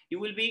concepts, you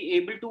will be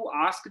able to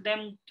ask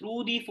them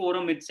through the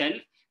forum itself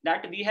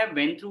that we have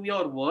went through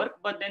your work,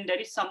 but then there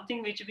is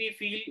something which we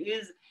feel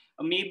is,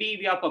 maybe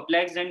we are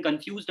perplexed and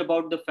confused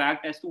about the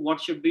fact as to what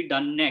should be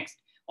done next,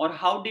 or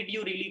how did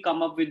you really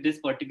come up with this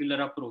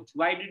particular approach,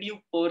 why did you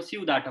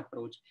pursue that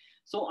approach.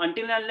 So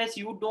until and unless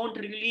you don't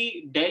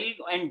really delve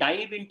and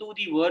dive into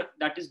the work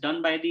that is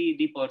done by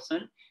the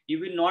person, you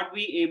will not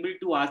be able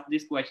to ask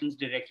these questions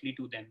directly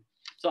to them.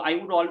 So I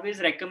would always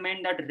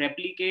recommend that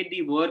replicate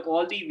the work.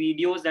 All the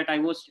videos that I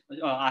was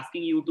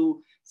asking you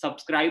to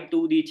subscribe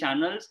to the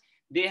channels,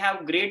 they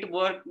have great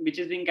work which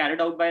is being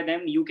carried out by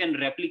them. You can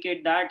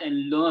replicate that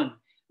and learn.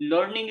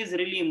 Learning is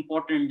really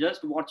important.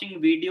 Just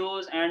watching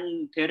videos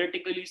and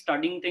theoretically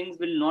studying things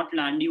will not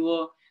land you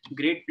a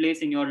great place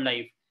in your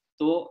life.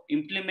 So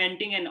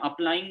implementing and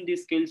applying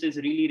these skills is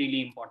really,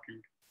 really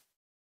important.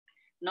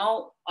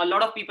 Now, a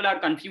lot of people are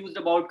confused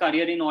about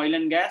career in oil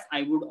and gas.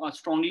 I would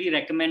strongly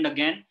recommend,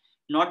 again,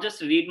 not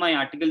just read my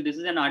article. This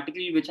is an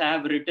article which I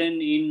have written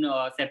in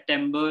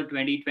September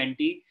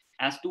 2020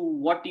 as to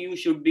what you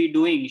should be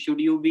doing.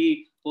 Should you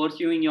be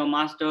pursuing your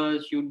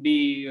master's? You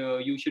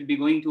should be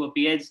going to a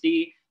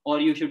PhD, or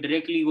you should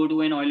directly go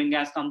to an oil and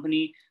gas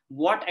company?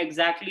 What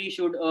exactly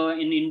should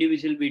an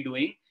individual be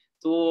doing?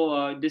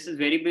 So this is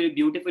very, very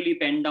beautifully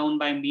penned down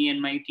by me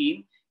and my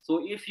team.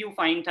 So if you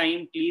find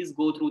time, please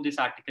go through this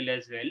article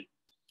as well.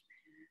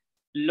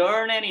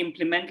 Learn and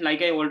implement,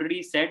 like I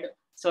already said,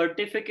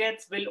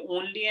 certificates will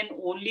only and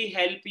only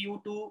help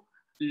you to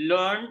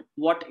learn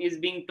what is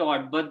being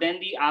taught, but then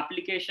the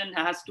application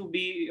has to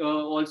be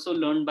also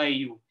learned by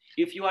you.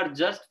 If you are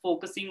just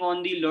focusing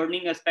on the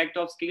learning aspect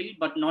of skill,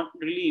 but not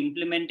really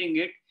implementing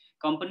it,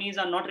 companies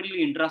are not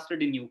really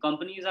interested in you.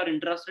 Companies are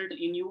interested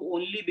in you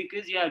only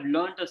because you have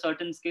learned a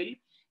certain skill,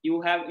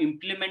 you have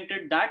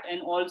implemented that,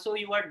 and also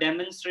you are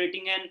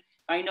demonstrating and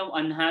kind of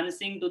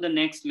enhancing to the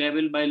next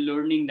level by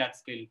learning that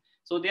skill.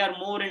 So they are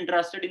more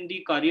interested in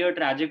the career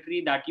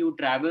trajectory that you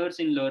traverse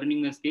in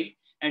learning a skill,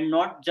 and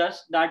not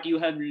just that you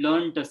have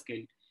learned a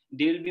skill.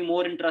 They will be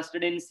more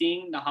interested in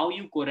seeing how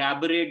you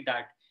corroborate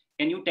that.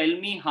 Can you tell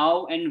me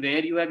how and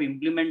where you have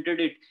implemented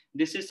it?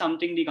 This is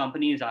something the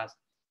company is asked.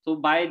 So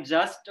by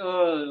just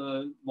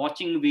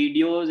watching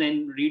videos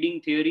and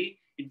reading theory,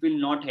 it will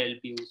not help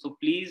you. So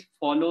please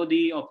follow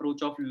the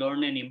approach of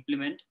learn and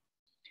implement.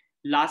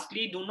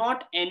 Lastly, do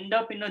not end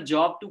up in a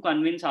job to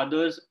convince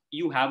others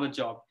you have a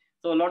job.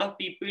 So a lot of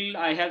people,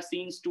 I have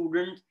seen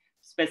students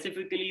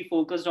specifically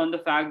focused on the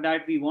fact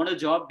that we want a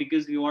job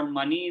because we want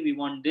money, we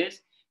want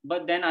this.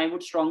 But then I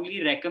would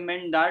strongly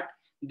recommend that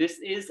this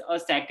is a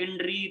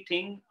secondary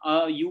thing.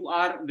 You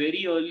are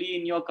very early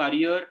in your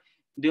career.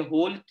 The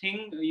whole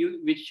thing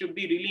which should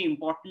be really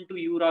important to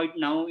you right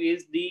now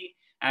is the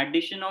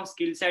addition of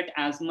skill set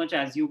as much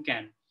as you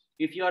can.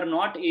 If you are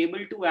not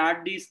able to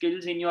add these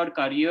skills in your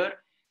career,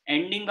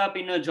 ending up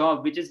in a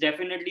job which is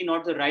definitely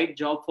not the right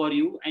job for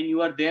you, and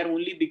you are there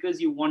only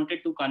because you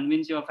wanted to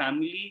convince your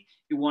family,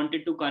 you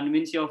wanted to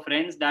convince your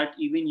friends that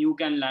even you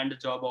can land a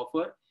job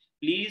offer,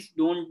 please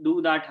don't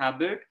do that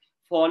habit.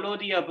 Follow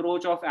the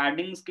approach of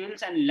adding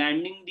skills and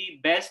landing the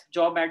best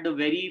job at the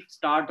very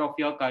start of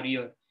your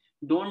career.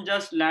 Don't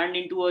just land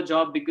into a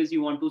job because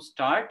you want to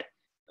start.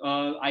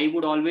 I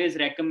would always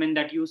recommend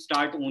that you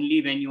start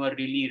only when you are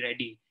really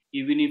ready,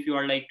 even if you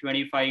are like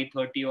 25,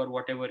 30, or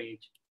whatever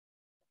age.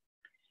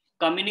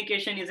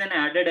 communication is an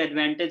added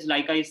advantage.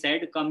 Like I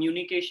said,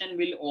 communication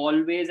will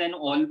always and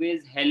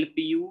always help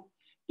you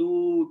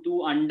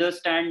to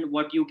understand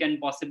what you can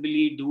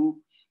possibly do.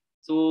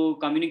 So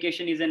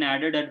communication is an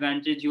added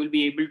advantage. You will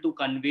be able to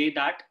convey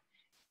that.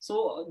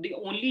 So the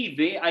only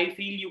way I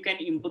feel you can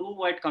improve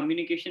at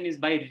communication is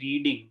by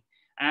reading,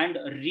 and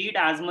read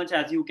as much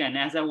as you can.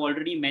 As I've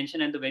already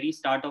mentioned at the very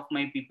start of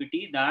my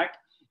PPT, that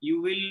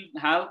you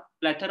will have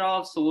plethora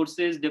of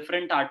sources,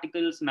 different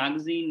articles,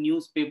 magazine,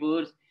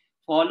 newspapers.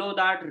 Follow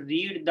that,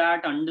 read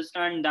that,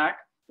 understand that.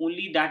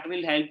 Only that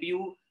will help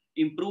you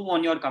improve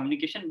on your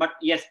communication. But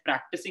yes,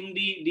 practicing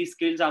the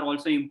skills are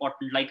also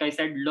important. Like I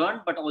said,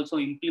 learn but also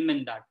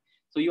implement that.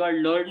 So you are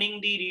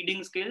learning the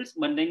reading skills,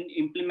 but then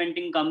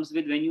implementing comes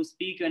with when you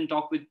speak and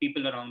talk with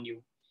people around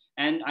you.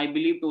 And I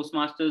believe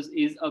Toastmasters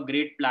is a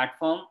great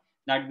platform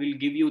that will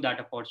give you that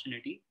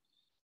opportunity.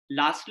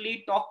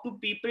 Lastly, talk to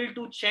people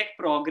to check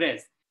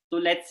progress. So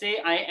let's say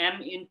I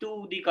am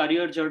into the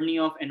career journey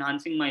of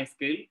enhancing my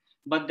skill,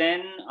 but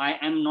then I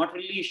am not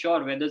really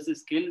sure whether the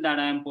skill that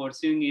I am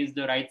pursuing is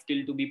the right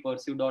skill to be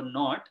pursued or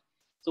not.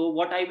 So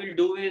what I will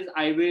do is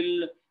I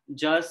will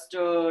just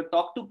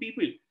talk to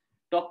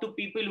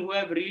people who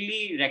have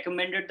really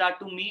recommended that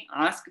to me.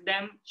 Ask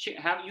them.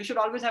 You should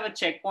always have a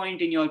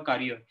checkpoint in your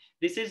career.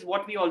 This is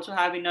what we also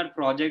have in our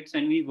projects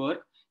when we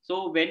work.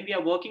 So when we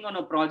are working on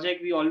a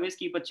project, we always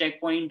keep a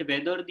checkpoint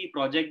whether the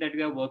project that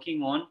we are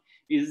working on,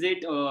 is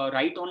it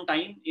right on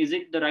time? Is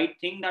it the right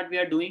thing that we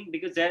are doing?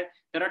 Because there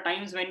are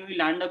times when we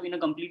land up in a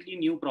completely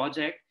new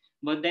project,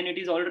 but then it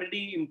is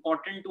already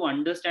important to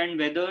understand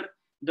whether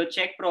the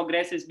check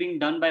progress is being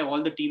done by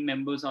all the team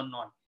members or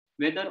not,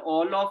 whether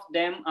all of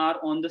them are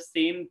on the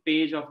same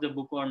page of the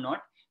book or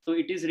not. So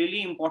it is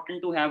really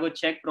important to have a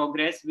check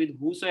progress with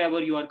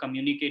whosoever you are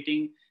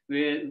communicating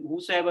with,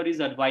 whosoever is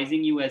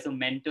advising you as a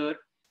mentor.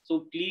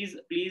 So please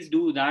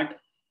do that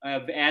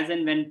as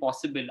and when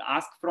possible.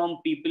 Ask from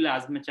people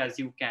as much as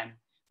you can,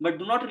 but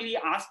do not really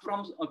ask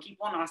from keep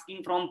on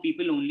asking from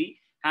people only.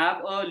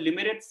 Have a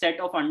limited set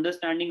of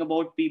understanding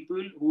about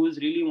people who is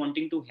really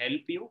wanting to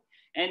help you,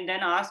 and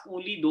then ask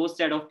only those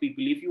set of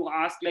people. If you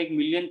ask like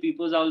million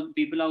people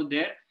out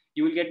there,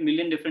 you will get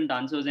million different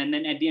answers, and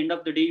then at the end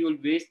of the day you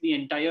will waste the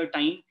entire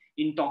time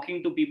in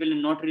talking to people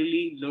and not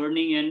really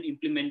learning and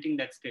implementing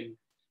that skill.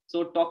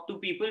 So talk to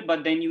people,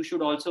 but then you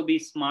should also be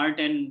smart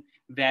and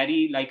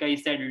vary. Like I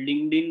said,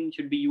 LinkedIn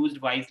should be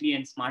used wisely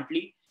and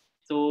smartly.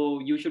 So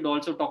you should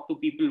also talk to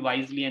people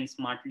wisely and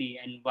smartly.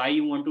 And why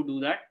you want to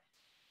do that,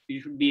 you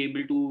should be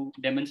able to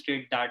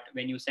demonstrate that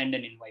when you send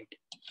an invite.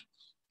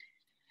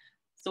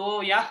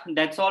 So yeah,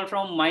 that's all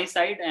from my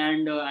side,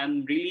 and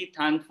I'm really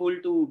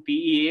thankful to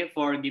PEA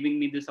for giving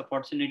me this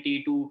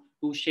opportunity to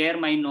share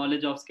my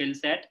knowledge of skill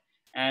set.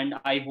 And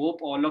I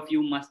hope all of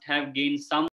you must have gained some